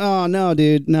 oh no,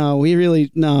 dude,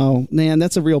 no, man,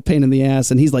 that's a real pain in the ass.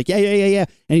 And he's like, yeah,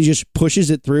 and he just pushes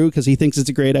it through because he thinks it's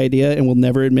a great idea and will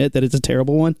never admit that it's a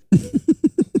terrible one.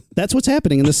 That's what's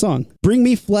happening in this song. Bring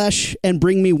me flesh and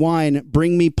bring me wine,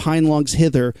 bring me pine logs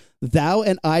hither. Thou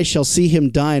and I shall see him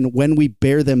dine when we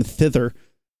bear them thither.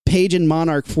 Page and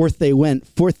monarch, forth they went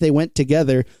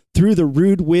together through the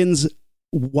rude wind's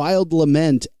wild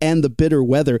lament and the bitter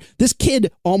weather. This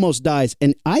kid almost dies,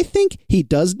 and I think he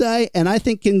does die, and I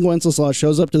think King Wenceslas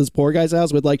shows up to this poor guy's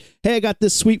house with like, hey, I got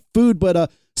this sweet food,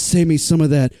 but save me some of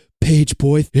that. Page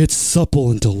boy, it's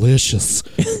supple and delicious.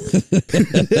 The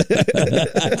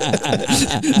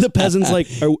peasant's like,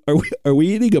 are we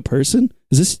eating a person?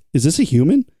 Is this a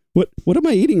human? What am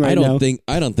I eating right now?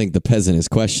 I don't think the peasant is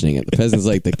questioning it. The peasant's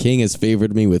like, the king has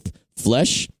favored me with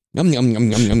flesh. Yum, yum, yum,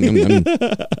 yum, yum, yum, yum.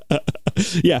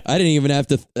 Yeah, I didn't even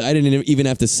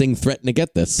have to sing "Threaten" to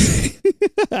get this.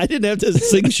 I didn't have to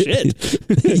sing shit.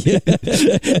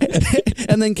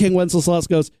 And then King Wenceslas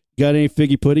goes, "Got any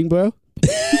figgy pudding, bro?"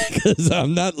 Because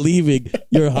I'm not leaving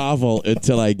your hovel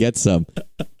until I get some.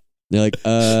 They're like,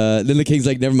 then the king's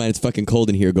like, never mind, it's fucking cold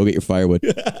in here. Go get your firewood.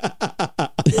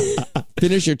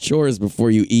 Finish your chores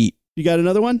before you eat. You got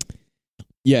another one?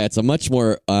 Yeah, it's a much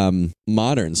more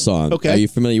modern song. Okay. Are you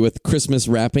familiar with Christmas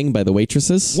Rapping by the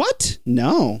Waitresses? What?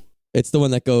 No. It's the one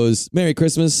that goes, Merry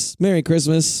Christmas,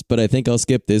 but I think I'll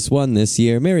skip this one this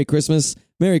year. Merry Christmas.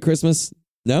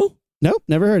 No? Nope,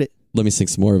 never heard it. Let me sing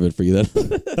some more of it for you then.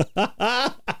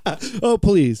 Oh,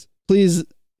 please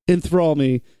enthrall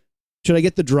me. Should I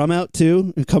get the drum out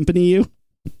too? Accompany you?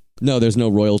 No, there's no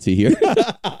royalty here.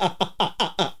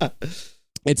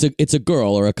 It's a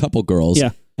girl or a couple girls. Yeah.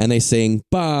 And they sing,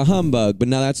 bah, humbug, but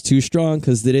now that's too strong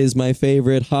because it is my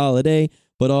favorite holiday.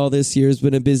 But all this year's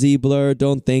been a busy blur.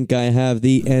 Don't think I have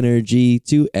the energy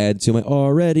to add to my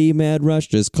already mad rush.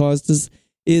 Just cause this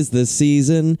is the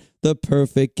season. The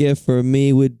perfect gift for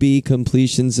me would be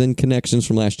completions and connections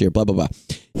from last year. Blah, blah, blah.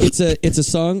 It's a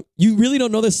song. You really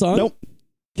don't know this song? Nope.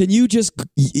 Can you just,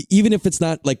 even if it's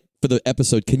not like for the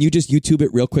episode, can you just YouTube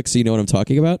it real quick so you know what I'm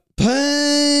talking about?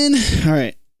 Pun. All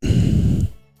right.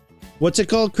 What's it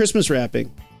called? Christmas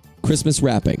Rapping. Christmas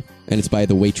Rapping. And it's by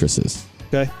the Waitresses.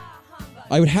 Okay.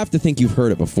 I would have to think you've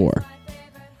heard it before.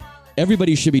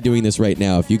 Everybody should be doing this right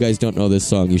now. If you guys don't know this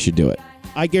song, you should do it.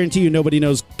 I guarantee you nobody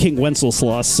knows King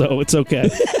Wenceslas, so it's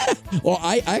okay. Well,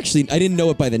 I didn't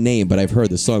know it by the name, but I've heard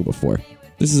the song before.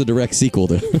 This is a direct sequel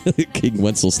to King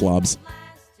Wenceslas.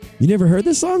 You never heard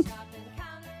this song?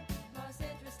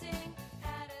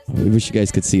 I wish you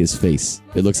guys could see his face.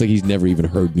 It looks like he's never even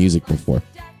heard music before.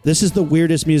 This is the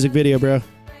weirdest music video, bro.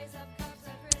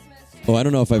 Oh, I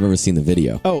don't know if I've ever seen the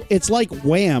video. Oh, it's like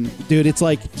Wham, dude. It's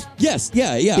like... Yes,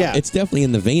 yeah. It's definitely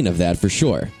in the vein of that, for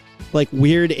sure. Like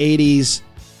weird 80s...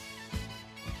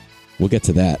 We'll get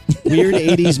to that. Weird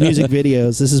 80s music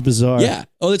videos. This is bizarre. Yeah.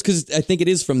 Oh, that's because I think it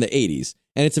is from the 80s.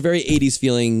 And it's a very 80s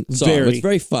feeling song. It's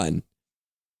very fun.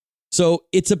 So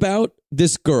it's about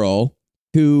this girl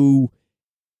who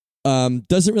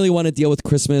doesn't really want to deal with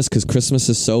Christmas because Christmas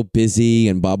is so busy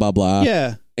and blah, blah, blah.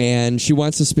 Yeah. And she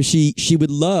wants to, she would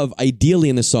love, ideally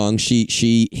in the song,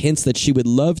 she hints that she would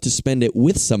love to spend it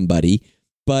with somebody,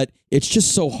 but it's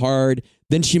just so hard.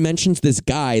 Then she mentions this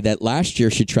guy that last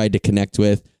year she tried to connect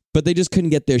with, but they just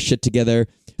couldn't get their shit together.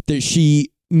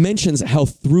 She mentions how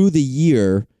through the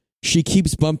year she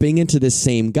keeps bumping into this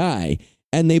same guy,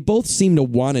 and they both seem to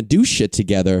want to do shit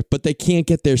together, but they can't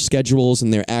get their schedules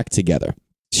and their act together.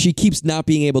 She keeps not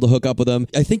being able to hook up with him.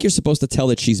 I think you're supposed to tell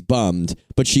that she's bummed,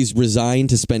 but she's resigned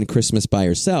to spend Christmas by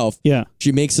herself. Yeah.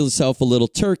 She makes herself a little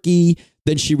turkey.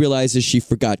 Then she realizes she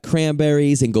forgot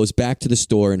cranberries and goes back to the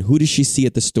store. And who does she see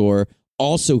at the store?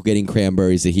 Also getting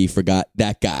cranberries that he forgot,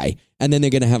 that guy. And then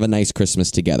they're going to have a nice Christmas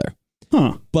together.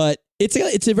 Huh. But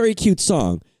it's a very cute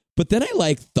song. But then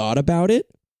I thought about it.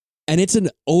 And it's an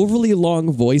overly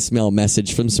long voicemail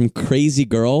message from some crazy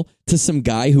girl to some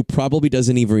guy who probably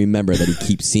doesn't even remember that he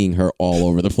keeps seeing her all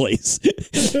over the place.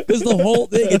 Because the whole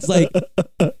thing, it's like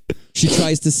she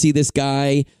tries to see this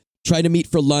guy, try to meet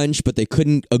for lunch, but they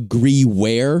couldn't agree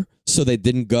where, so they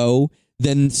didn't go.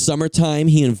 Then summertime,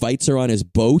 he invites her on his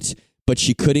boat, but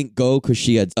she couldn't go because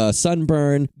she had a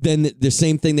sunburn. Then the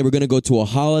same thing, they were going to go to a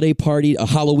holiday party, a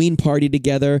Halloween party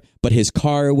together, but his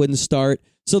car wouldn't start.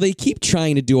 So they keep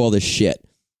trying to do all this shit.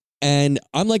 And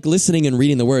I'm like listening and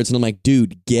reading the words, and I'm like,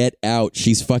 dude, get out.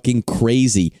 She's fucking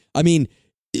crazy. I mean,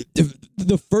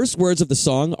 the first words of the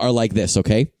song are like this,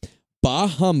 okay? Bah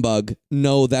humbug.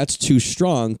 No, that's too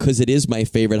strong because it is my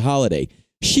favorite holiday.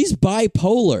 She's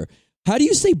bipolar. How do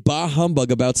you say bah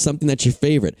humbug about something that's your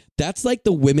favorite? That's like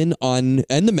the women and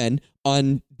the men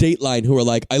on Dateline who are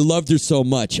like, I loved her so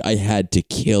much, I had to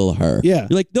kill her. Yeah.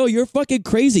 You're like, no, you're fucking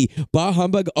crazy. Bah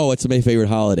humbug. Oh, it's my favorite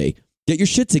holiday. Get your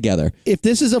shit together. If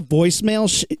this is a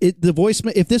voicemail,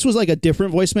 if this was like a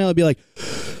different voicemail, I'd be like,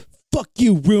 fuck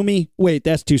you, roomie. Wait,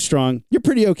 that's too strong. You're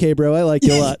pretty okay, bro. I like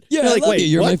you a lot. Yeah, like, I love you.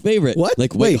 You're my favorite. What?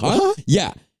 Like, wait, huh?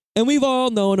 Yeah. And we've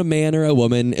all known a man or a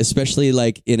woman, especially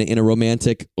like in a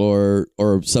romantic or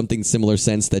something similar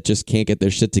sense, that just can't get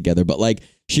their shit together. But like,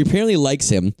 she apparently likes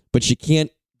him, but she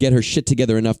can't get her shit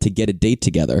together enough to get a date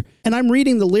together. And I'm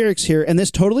reading the lyrics here, and this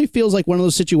totally feels like one of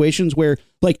those situations where,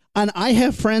 like, and I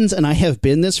have friends, and I have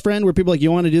been this friend where people are like,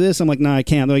 you want to do this? I'm like, no, I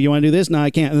can't. They're like, you want to do this? No,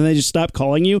 I can't. And then they just stop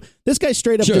calling you. This guy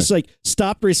straight up just like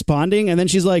stopped responding, and then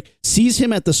she's like, sees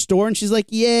him at the store, and she's like,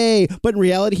 yay. But in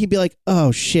reality, he'd be like,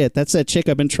 oh shit, that's that chick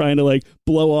I've been trying to like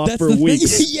blow off for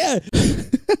weeks. Yeah.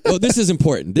 Oh, this is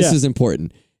important. This is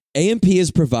important. AMP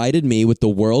has provided me with the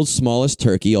world's smallest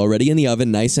turkey already in the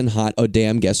oven, nice and hot. Oh,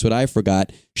 damn, guess what I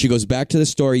forgot? She goes back to the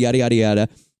store, yada, yada, yada.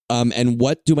 And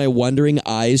what do my wondering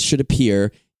eyes should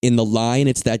appear in the line?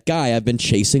 It's that guy I've been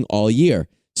chasing all year.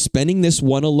 Spending this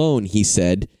one alone, he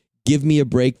said. Give me a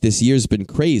break, this year's been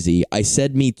crazy. I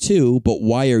said me too, but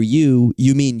why are you?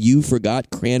 You mean you forgot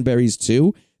cranberries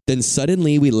too? Then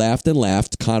suddenly we laughed and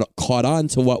laughed, caught on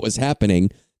to what was happening.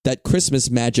 That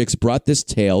Christmas magics brought this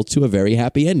tale to a very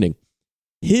happy ending.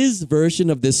 His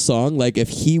version of this song, like if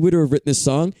he would have written this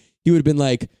song, he would have been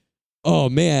like, oh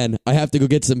man, I have to go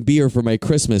get some beer for my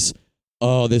Christmas.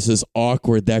 Oh, this is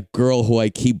awkward. That girl who I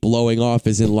keep blowing off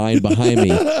is in line behind me.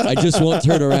 I just won't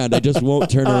turn around. I just won't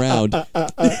turn around.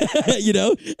 You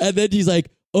know? And then he's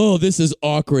like, oh, this is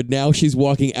awkward. Now she's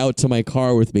walking out to my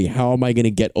car with me. How am I going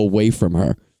to get away from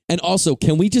her? And also,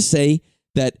 can we just say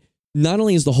that not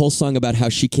only is the whole song about how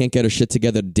she can't get her shit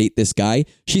together to date this guy,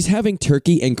 she's having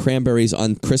turkey and cranberries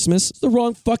on Christmas. It's the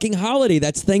wrong fucking holiday.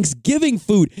 That's Thanksgiving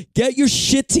food. Get your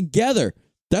shit together.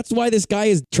 That's why this guy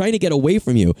is trying to get away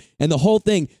from you. And the whole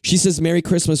thing, she says Merry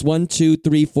Christmas 1, 2,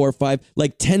 3, 4, 5,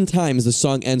 like 10 times the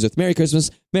song ends with Merry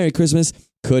Christmas, Merry Christmas.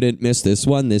 Couldn't miss this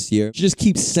one this year. She just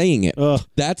keeps saying it. Ugh.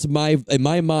 That's in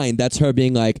my mind, that's her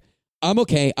being like, I'm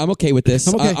okay with this.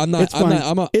 I'm okay. I'm fine.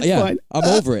 I'm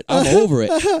over it. I'm over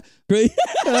it.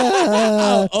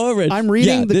 I'm over it. I'm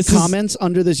reading the comments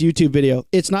under this YouTube video.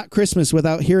 It's not Christmas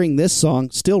without hearing this song,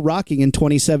 Still Rocking in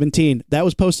 2017. That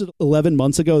was posted 11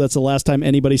 months ago. That's the last time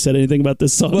anybody said anything about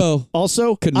this song. Well,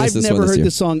 also, I've never heard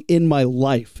this song in my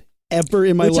life. Ever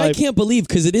in my life. Which I can't believe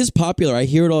because it is popular. I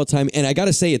hear it all the time. And I got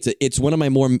to say, it's one of my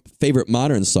more favorite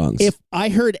modern songs. If I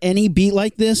heard any beat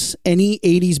like this, any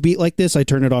 80s beat like this, I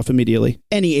turn it off immediately.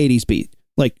 Any 80s beat.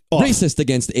 Like off. Racist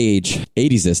against age.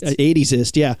 80sist.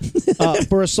 80sist, yeah.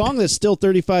 For a song that's still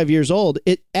 35 years old,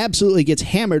 it absolutely gets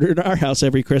hammered at our house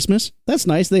every Christmas. That's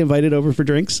nice. They invite it over for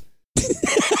drinks.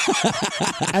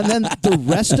 And then the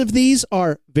rest of these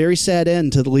are very sad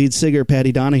end to the lead singer,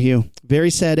 Patty Donahue. Very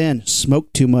sad end.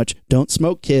 Smoke too much. Don't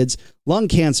smoke, kids. Lung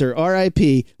cancer.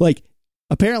 R.I.P. Like,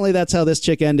 apparently that's how this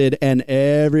chick ended, and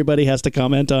everybody has to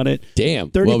comment on it. Damn.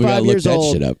 35 years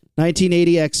old. Shit up.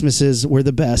 1980 Xmas's were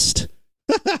the best.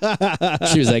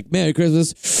 She was like, Merry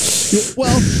Christmas.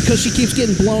 Well, because she keeps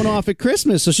getting blown off at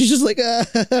Christmas, so she's just like,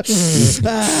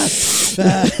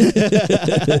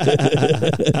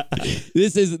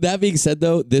 That being said,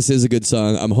 though, this is a good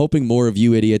song. I'm hoping more of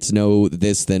you idiots know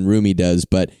this than Rumi does,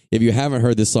 but if you haven't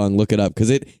heard this song, look it up, because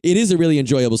it is a really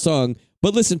enjoyable song,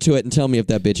 but listen to it and tell me if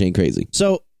that bitch ain't crazy.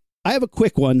 So, I have a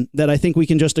quick one that I think we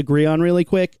can just agree on really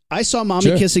quick. I saw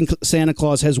Mommy Kissing Santa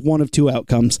Claus has one of two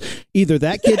outcomes. Either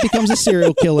that kid becomes a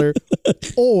serial killer,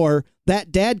 or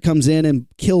that dad comes in and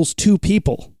kills two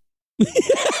people.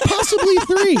 Possibly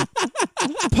three.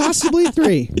 Possibly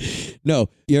three. No,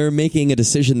 you're making a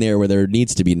decision there where there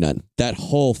needs to be none. That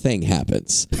whole thing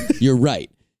happens. You're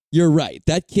right. You're right.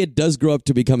 That kid does grow up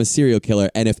to become a serial killer.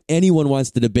 And if anyone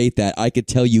wants to debate that, I could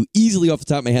tell you easily off the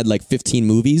top of my head like 15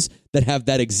 movies that have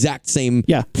that exact same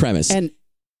premise. And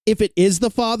if it is the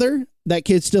father, that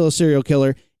kid's still a serial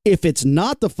killer. If it's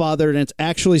not the father and it's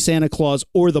actually Santa Claus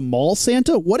or the mall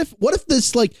Santa, what if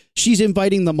this, like, she's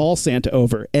inviting the mall Santa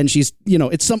over and she's,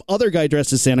 it's some other guy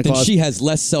dressed as Santa Claus. Then she has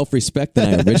less self-respect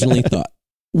than I originally thought.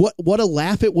 What a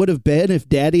laugh it would have been if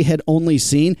Daddy had only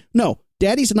seen. No,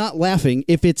 Daddy's not laughing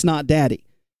if it's not Daddy.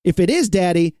 If it is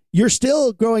Daddy, you're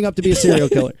still growing up to be a serial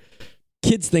killer.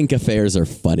 Kids think affairs are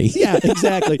funny. Yeah,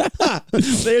 exactly.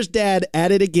 There's Dad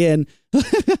at it again.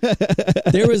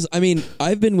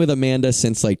 I've been with Amanda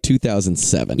since like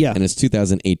 2007. Yeah. And it's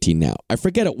 2018 now. I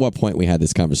forget at what point we had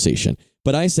this conversation.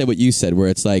 But I said what you said, where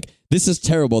it's like, this is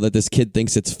terrible that this kid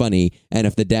thinks it's funny, and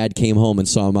if the dad came home and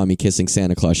saw mommy kissing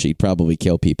Santa Claus, she'd probably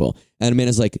kill people. And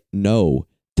Amanda's like, no,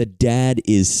 the dad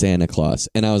is Santa Claus.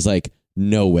 And I was like,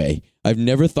 no way. I've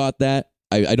never thought that.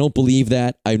 I don't believe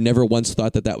that. I've never once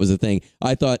thought that was a thing.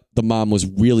 I thought the mom was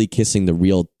really kissing the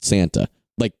real Santa,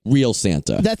 like real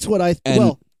Santa. That's what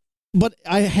but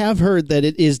I have heard that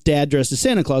it is dad dressed as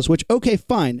Santa Claus, which, okay,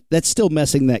 fine. That's still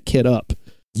messing that kid up.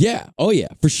 Yeah. Oh, yeah,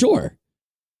 for sure.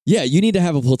 Yeah, you need to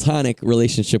have a platonic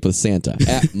relationship with Santa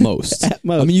at most. At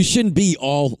most. I mean, it should be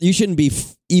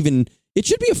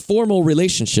a formal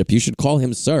relationship. You should call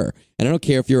him sir. And I don't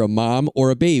care if you're a mom or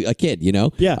a kid,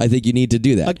 Yeah. I think you need to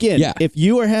do that. Again, if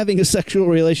you are having a sexual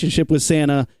relationship with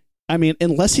Santa, I mean,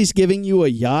 unless he's giving you a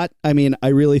yacht, I mean, I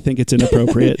really think it's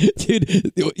inappropriate.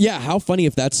 Dude, yeah, how funny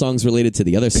if that song's related to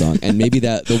the other song, and maybe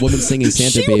the woman singing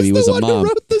Santa Baby was a mom. Who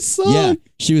wrote the song. Yeah,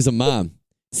 she was a mom.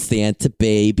 Santa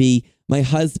Baby, my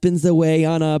husband's away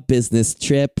on a business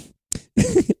trip.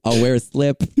 I'll wear a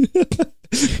slip.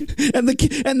 And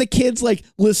the kid's like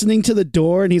listening to the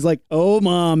door, and he's like, "Oh,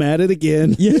 Mom, at it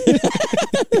again." Yeah.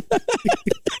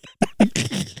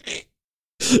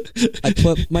 I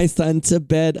put my son to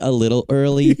bed a little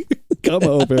early. Come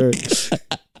over.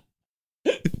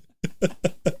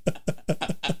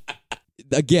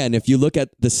 Again, if you look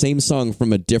at the same song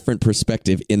from a different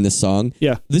perspective in the song,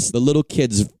 this is the little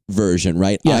kid's version,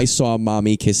 right? Yeah. I saw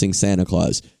mommy kissing Santa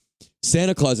Claus.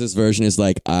 Santa Claus's version is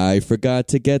like, I forgot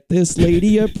to get this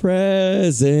lady a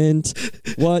present.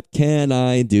 What can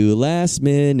I do last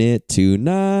minute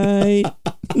tonight?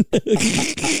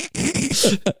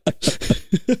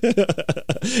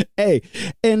 Hey,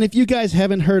 and if you guys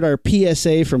haven't heard our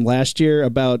PSA from last year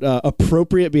about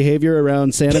appropriate behavior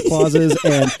around Santa Clauses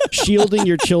and shielding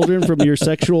your children from your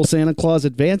sexual Santa Claus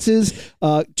advances,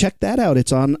 check that out.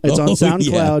 It's on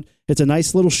SoundCloud. Yeah. It's a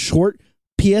nice little short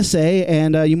PSA,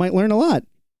 and you might learn a lot.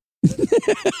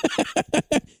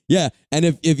 Yeah, and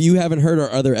if you haven't heard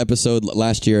our other episode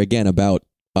last year, again, about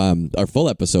our full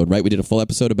episode, right? We did a full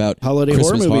episode about holiday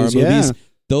Christmas horror movies. Yeah.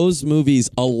 Those movies,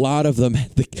 a lot of them,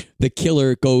 the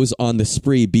killer goes on the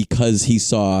spree because he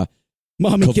saw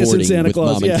Mommy kissing Santa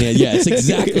Claus. Yeah, it's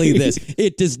exactly this.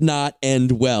 It does not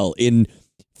end well in,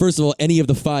 first of all, any of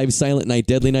the 5 Silent Night,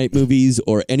 Deadly Night movies,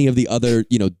 or any of the other,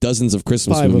 dozens of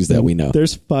Christmas movies that we know.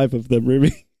 There's 5 of them,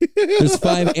 Ruby. There's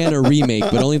 5 and a remake,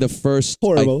 but only the first,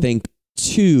 horrible. I think,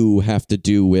 2 have to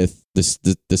do with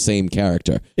the same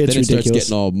character. It's then it ridiculous. starts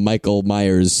getting all Michael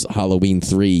Myers Halloween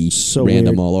 3 so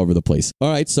random weird. all over the place. All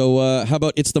right, so how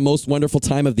about It's the Most Wonderful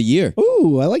Time of the Year?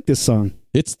 Ooh, I like this song.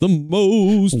 It's the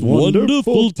most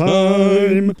wonderful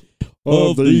time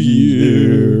of the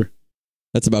year.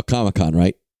 That's about Comic-Con,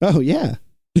 right? Oh, yeah.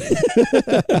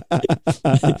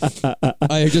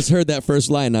 I just heard that first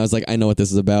line and I was like, I know what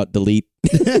this is about. Delete.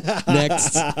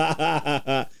 Next.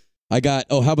 I got,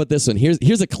 how about this one?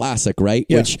 Here's a classic, right?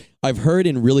 Yeah. Which I've heard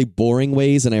in really boring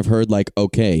ways, and I've heard like,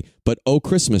 okay, but Oh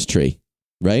Christmas Tree,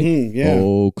 right? Yeah.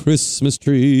 Oh Christmas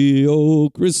tree, oh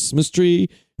Christmas tree.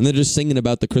 And they're just singing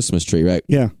about the Christmas tree, right?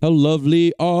 Yeah. How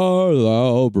lovely are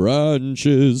thou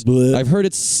branches. Blech. I've heard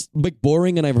it's like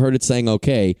boring, and I've heard it saying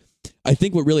okay. I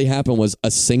think what really happened was a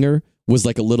singer was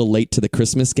like a little late to the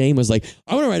Christmas game, was like,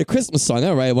 I want to write a Christmas song.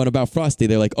 I'll write one about Frosty.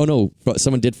 They're like, oh no,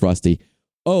 someone did Frosty.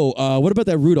 Oh, what about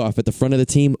that Rudolph at the front of the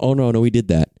team? Oh, no, we did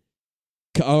that.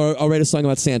 I'll write a song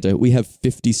about Santa. We have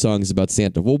 50 songs about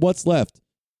Santa. Well, what's left?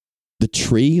 The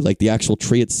tree? Like the actual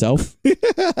tree itself?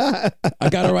 I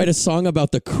got to write a song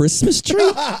about the Christmas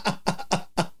tree?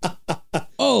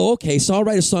 Oh, okay, so I'll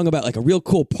write a song about like a real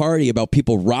cool party about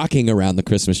people rocking around the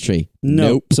Christmas tree.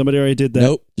 Nope. Somebody already did that.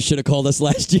 Nope. You should have called us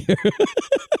last year.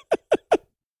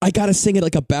 I gotta sing it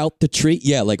like about the tree.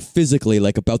 Yeah, like physically,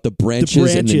 like about the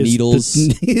branches and the needles.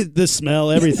 The smell,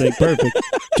 everything. Perfect.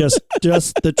 just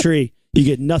the tree. You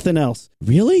get nothing else.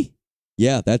 Really?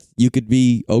 Yeah, you could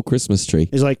be Oh Christmas Tree.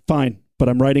 He's like, fine, but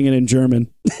I'm writing it in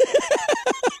German.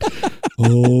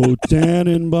 Oh,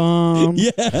 Tannenbaum.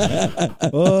 Yeah.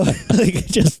 Oh, like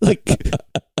just like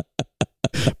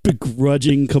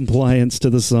begrudging compliance to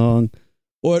the song.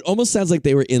 Or it almost sounds like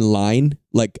they were in line,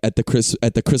 like at the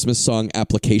Christmas song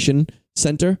application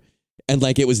center, and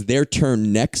like it was their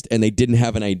turn next, and they didn't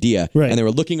have an idea, Right. And they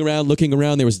were looking around.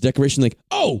 There was a decoration, like,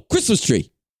 oh, Christmas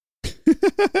tree.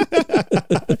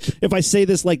 If I say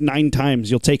this like 9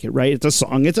 times, you'll take it, right? It's a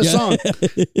song. It's a song.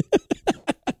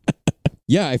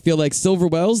 Yeah, I feel like Silver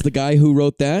Wells, the guy who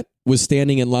wrote that, was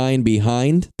standing in line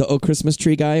behind the Oh Christmas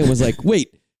Tree guy and was like,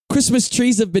 wait, Christmas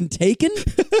trees have been taken?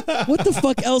 What the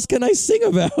fuck else can I sing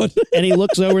about? And he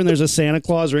looks over and there's a Santa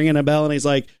Claus ringing a bell and he's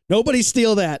like, nobody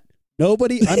steal that.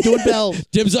 Nobody. I'm doing bells.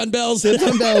 Dibs on bells. Dibs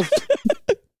on bells.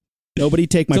 Nobody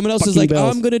take my Someone else is fucking like,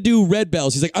 bells. I'm going to do red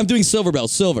bells. He's like, I'm doing silver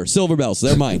bells. Silver bells.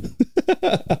 They're mine.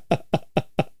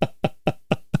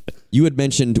 You had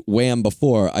mentioned Wham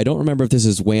before. I don't remember if this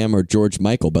is Wham or George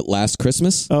Michael, but Last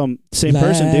Christmas. Same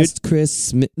person, dude. Last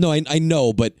Christmas. No, I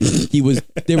know, but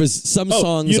there was some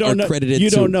songs are credited to. You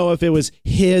don't know if it was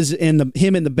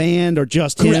him in the band or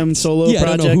just Correct. him solo Yeah,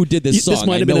 project. I don't know who did this song. This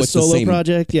might I have know been a it's the solo same.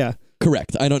 project. Yeah.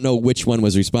 Correct. I don't know which one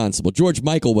was responsible. George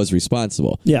Michael was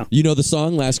responsible. Yeah. You know the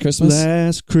song Last Christmas?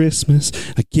 Last Christmas,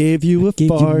 I gave you a Gave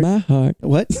fart. you my heart.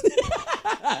 What?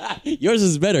 Yours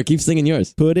is better. Keep singing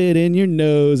yours. Put it in your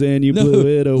nose and you blew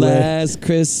it away. Last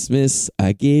Christmas,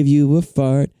 I gave you a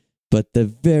fart, but the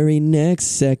very next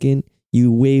second,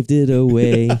 you waved it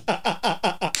away.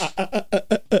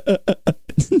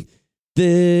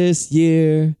 This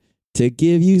year, to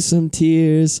give you some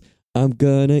tears, I'm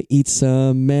gonna eat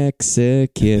some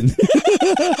Mexican.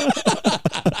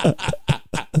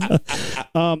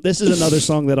 This is another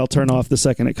song that I'll turn off the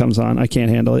second it comes on. I can't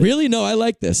handle it. Really? No, I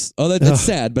like this. Oh, that's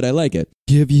sad, but I like it.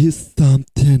 Give you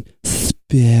something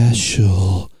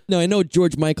special. No, I know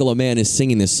George Michael, a man, is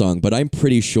singing this song, but I'm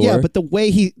pretty sure. Yeah, but the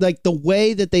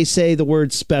way that they say the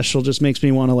word special just makes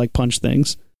me want to like punch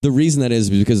things. The reason that is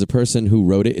because the person who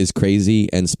wrote it is crazy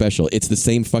and special. It's the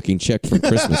same fucking chick from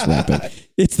Christmas rapping.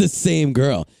 It's the same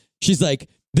girl. She's like,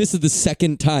 this is the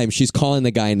second time she's calling the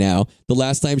guy now. The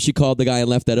last time she called the guy and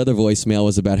left that other voicemail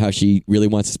was about how she really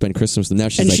wants to spend Christmas with him. Now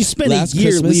she's like, she spent last a year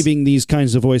Christmas, leaving these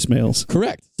kinds of voicemails.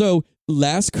 Correct. So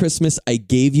last Christmas, I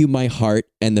gave you my heart,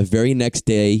 and the very next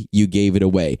day, you gave it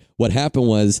away. What happened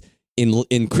was,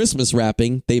 in Christmas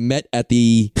wrapping, they met at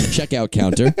the checkout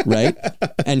counter, right?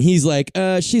 And he's like,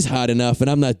 she's hot enough, and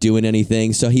I'm not doing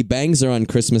anything. So he bangs her on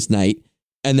Christmas night,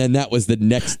 and then that was the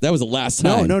last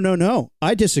time. No.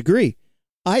 I disagree.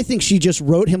 I think she just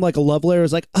wrote him like a love letter. It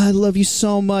was like, I love you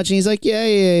so much. And he's like,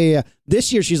 yeah.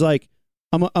 This year, she's like,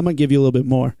 I'm going to give you a little bit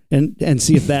more and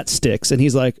see if that sticks. And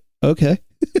he's like, okay.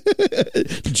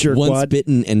 Jerkwad. Once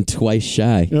bitten and twice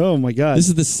shy. Oh, my God. This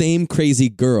is the same crazy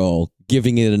girl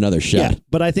giving it another shot. Yeah,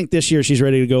 but I think this year she's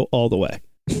ready to go all the way.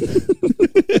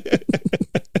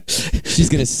 She's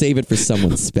going to save it for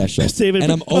someone special. Save it.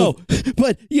 And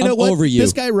but you know I'm what? over you.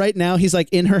 This guy right now, he's like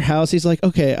in her house. He's like,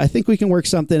 okay, I think we can work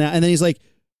something out. And then he's like,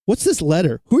 what's this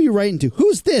letter? Who are you writing to?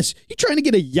 Who's this? You trying to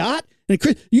get a yacht? And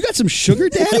you got some sugar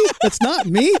daddy? That's not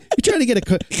me. You trying to get a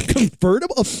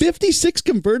convertible, a 56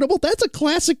 convertible? That's a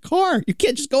classic car. You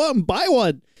can't just go out and buy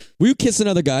one. Were you kissing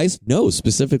other guys? No,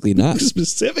 specifically not.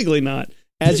 Specifically not.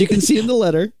 As you can see in the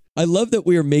letter. I love that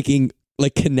we are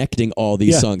connecting all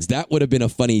these songs. That would have been a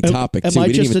funny topic, Am too. I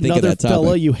We didn't just even think of another that topic.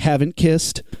 fella you haven't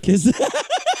kissed?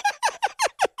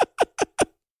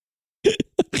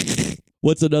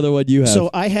 What's another one you have?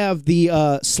 So I have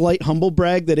the slight humble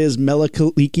brag that is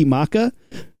Melakaliki Maka.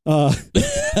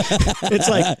 It's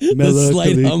like the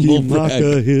slight humble brag.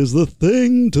 Maka is the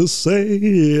thing to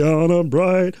say on a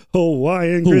bright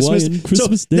Hawaiian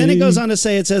Christmas Day. Then it goes on to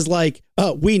say, it says like,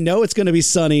 we know it's going to be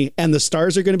sunny and the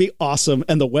stars are going to be awesome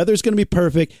and the weather's going to be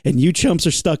perfect and you chumps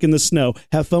are stuck in the snow.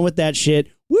 Have fun with that shit.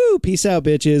 Woo, peace out,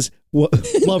 bitches.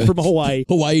 Love from Hawaii.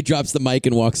 Hawaii drops the mic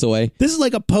and walks away. This is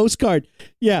like a postcard.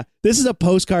 Yeah, this is a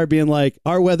postcard being like,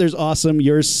 our weather's awesome,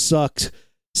 yours sucked.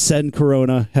 Send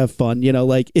Corona, have fun. You know,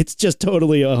 like, it's just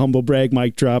totally a humble brag,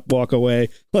 mic drop, walk away.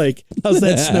 Like, how's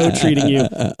that snow treating you?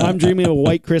 I'm dreaming of a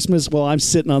white Christmas while I'm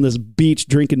sitting on this beach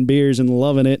drinking beers and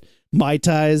loving it. Mai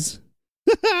Tais.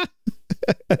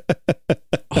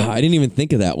 I didn't even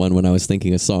think of that one when I was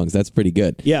thinking of songs. That's pretty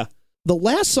good. Yeah. The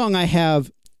last song I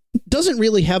have doesn't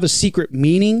really have a secret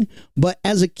meaning, but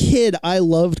as a kid, I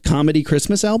loved comedy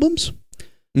Christmas albums.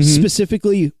 Mm-hmm.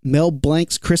 Specifically Mel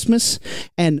Blanc's Christmas.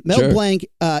 And Mel Blanc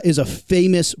is a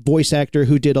famous voice actor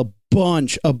who did a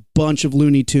bunch of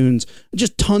Looney Tunes,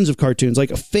 just tons of cartoons,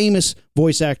 like a famous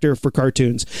voice actor for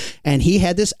cartoons. And he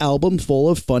had this album full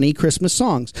of funny Christmas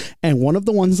songs. And one of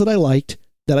the ones that I liked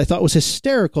that I thought was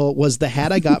hysterical was the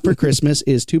hat I got for Christmas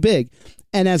is too big.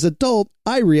 And as an adult,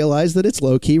 I realized that it's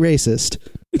low-key racist.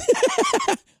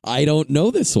 I don't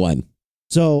know this one.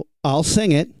 So I'll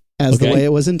sing it as the way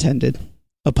it was intended.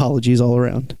 Apologies all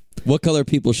around. What color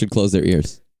people should close their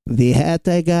ears? The hat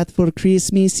I got for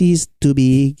Christmas is too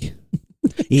big.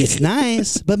 It's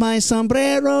nice, but my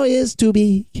sombrero is too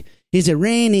big. Is it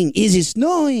raining? Is it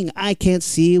snowing? I can't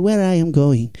see where I am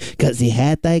going, 'cause the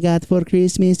hat I got for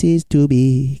Christmas is too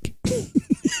big.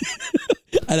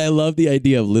 And I love the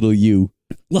idea of little you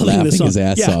laughing his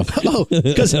ass off. Oh,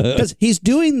 because he's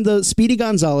doing the Speedy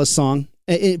Gonzalez song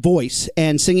voice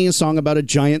and singing a song about a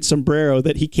giant sombrero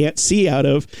that he can't see out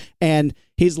of. And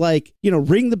he's like,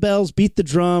 ring the bells, beat the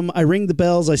drum. I ring the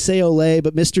bells, I say ole,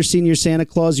 but Mr. Senior Santa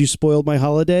Claus, you spoiled my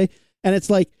holiday. And it's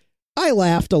like, I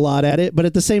laughed a lot at it, but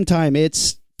at the same time,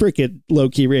 it's freaking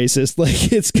low-key racist.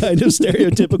 Like, it's kind of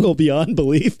stereotypical beyond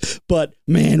belief. But,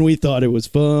 man, we thought it was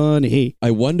funny.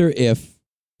 I wonder if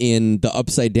in the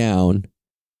Upside Down,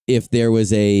 if there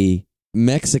was a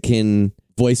Mexican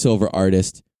voiceover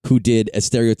artist who did a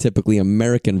stereotypically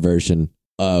American version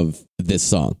of this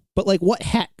song. But, like, what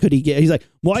hat could he get? He's like,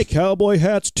 my cowboy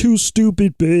hat's too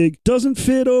stupid big. Doesn't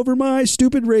fit over my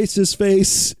stupid racist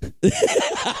face.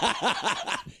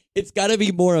 It's got to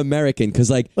be more American, because,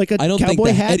 like a I don't cowboy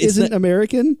think hat isn't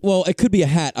American? Well, it could be a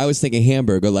hat. I was thinking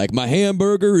hamburger. Like, my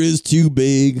hamburger is too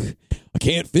big. I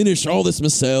can't finish all this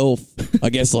myself. I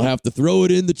guess I'll have to throw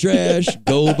it in the trash.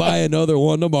 Go buy another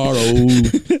one tomorrow.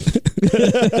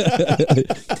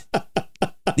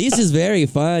 This is very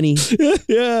funny.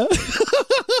 Yeah.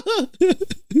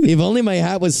 If only my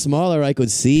hat was smaller, I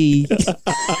could see.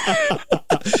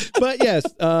 But yes,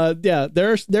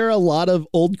 there are a lot of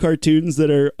old cartoons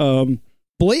that are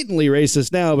blatantly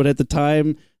racist now, but at the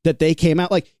time that they came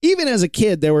out, like, even as a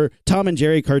kid, there were Tom and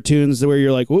Jerry cartoons where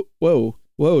you're like,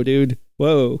 whoa, dude,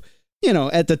 whoa.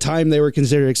 At the time they were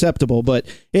considered acceptable, but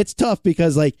it's tough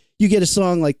because, like, you get a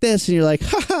song like this and you're like,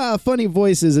 haha, funny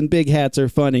voices and big hats are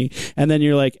funny. And then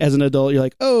you're like, as an adult, you're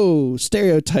like, oh,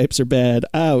 stereotypes are bad.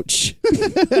 Ouch.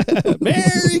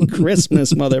 Merry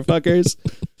Christmas, motherfuckers.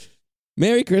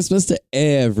 Merry Christmas to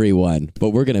everyone, but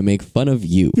we're going to make fun of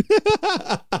you.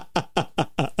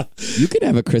 You can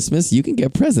have a Christmas, you can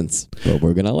get presents, but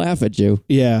we're going to laugh at you.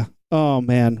 Yeah. Oh,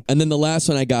 man. And then the last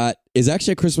one I got is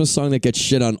actually a Christmas song that gets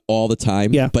shit on all the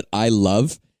time, but I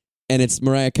love. And it's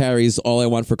Mariah Carey's All I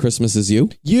Want for Christmas Is You.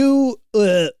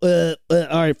 All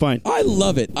right, fine. I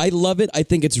love it. I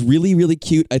think it's really, really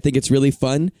cute. I think it's really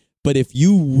fun. But if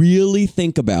you really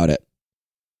think about it,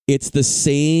 it's the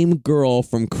same girl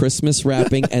from Christmas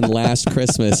Wrapping and Last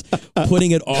Christmas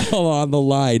putting it all on the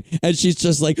line. And she's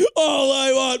just like, all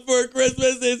I want for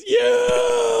Christmas is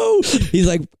you. He's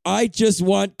like, I just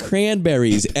want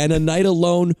cranberries and a night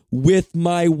alone with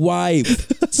my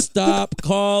wife. Stop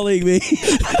calling me.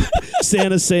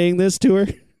 Santa's saying this to her?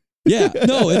 Yeah,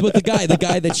 no, but the guy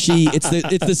that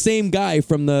it's the same guy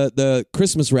from the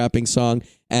Christmas Wrapping song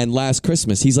and Last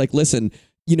Christmas. He's like, listen,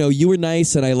 you were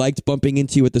nice and I liked bumping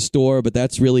into you at the store, but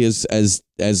that's really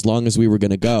as long as we were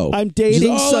going to go. I'm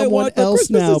dating someone else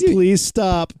now. Please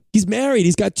stop. He's married.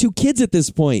 He's got 2 kids at this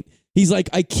point. He's like,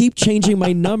 I keep changing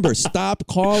my number. Stop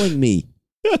calling me.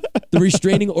 The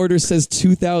restraining order says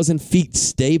 2,000 feet.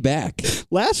 Stay back.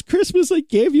 Last Christmas, I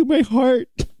gave you my heart.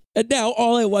 And now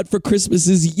all I want for Christmas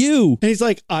is you. And he's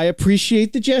like, I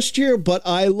appreciate the gesture, but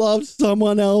I love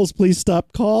someone else. Please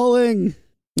stop calling.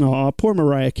 Aw, poor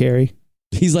Mariah Carey.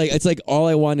 He's like, it's like, all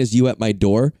I want is you at my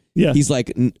door. Yeah. He's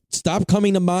like, stop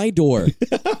coming to my door.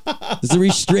 There's a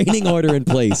restraining order in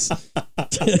place.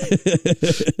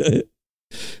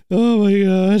 Oh, my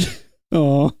God.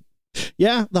 Oh,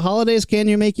 yeah. The holidays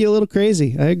can make you a little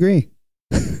crazy. I agree.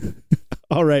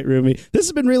 All right, Rumi. This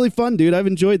has been really fun, dude. I've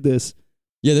enjoyed this.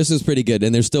 Yeah, this is pretty good.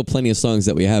 And there's still plenty of songs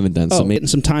that we haven't done. So getting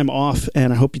some time off,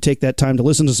 and I hope you take that time to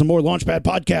listen to some more Launchpad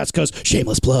podcasts, because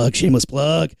shameless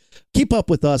plug. Keep up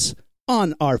with us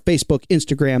on our Facebook,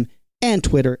 Instagram, and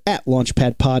Twitter at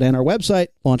LaunchpadPod, and our website,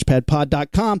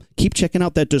 launchpadpod.com. Keep checking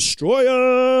out that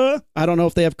Destroyer. I don't know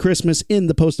if they have Christmas in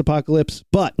the post-apocalypse,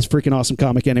 but it's a freaking awesome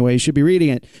comic anyway. You should be reading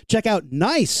it. Check out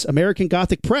Nice American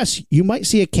Gothic Press. You might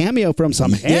see a cameo from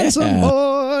some handsome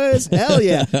boys. Hell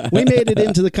yeah. We made it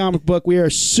into the comic book. We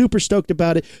are super stoked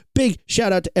about it. Big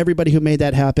shout out to everybody who made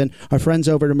that happen. Our friends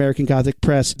over at American Gothic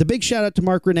Press. The big shout out to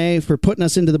Mark Renee for putting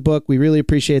us into the book. We really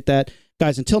appreciate that.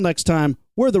 Guys, until next time,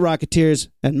 we're the Rocketeers.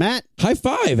 And Matt? High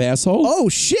five, asshole. Oh,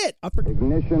 shit.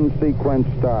 Ignition sequence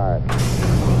start.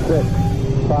 6,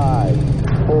 5,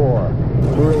 4,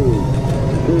 3, 2,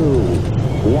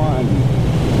 1,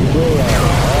 0.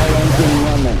 All engine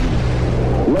running.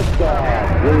 Liftoff.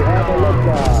 We have a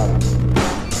liftoff.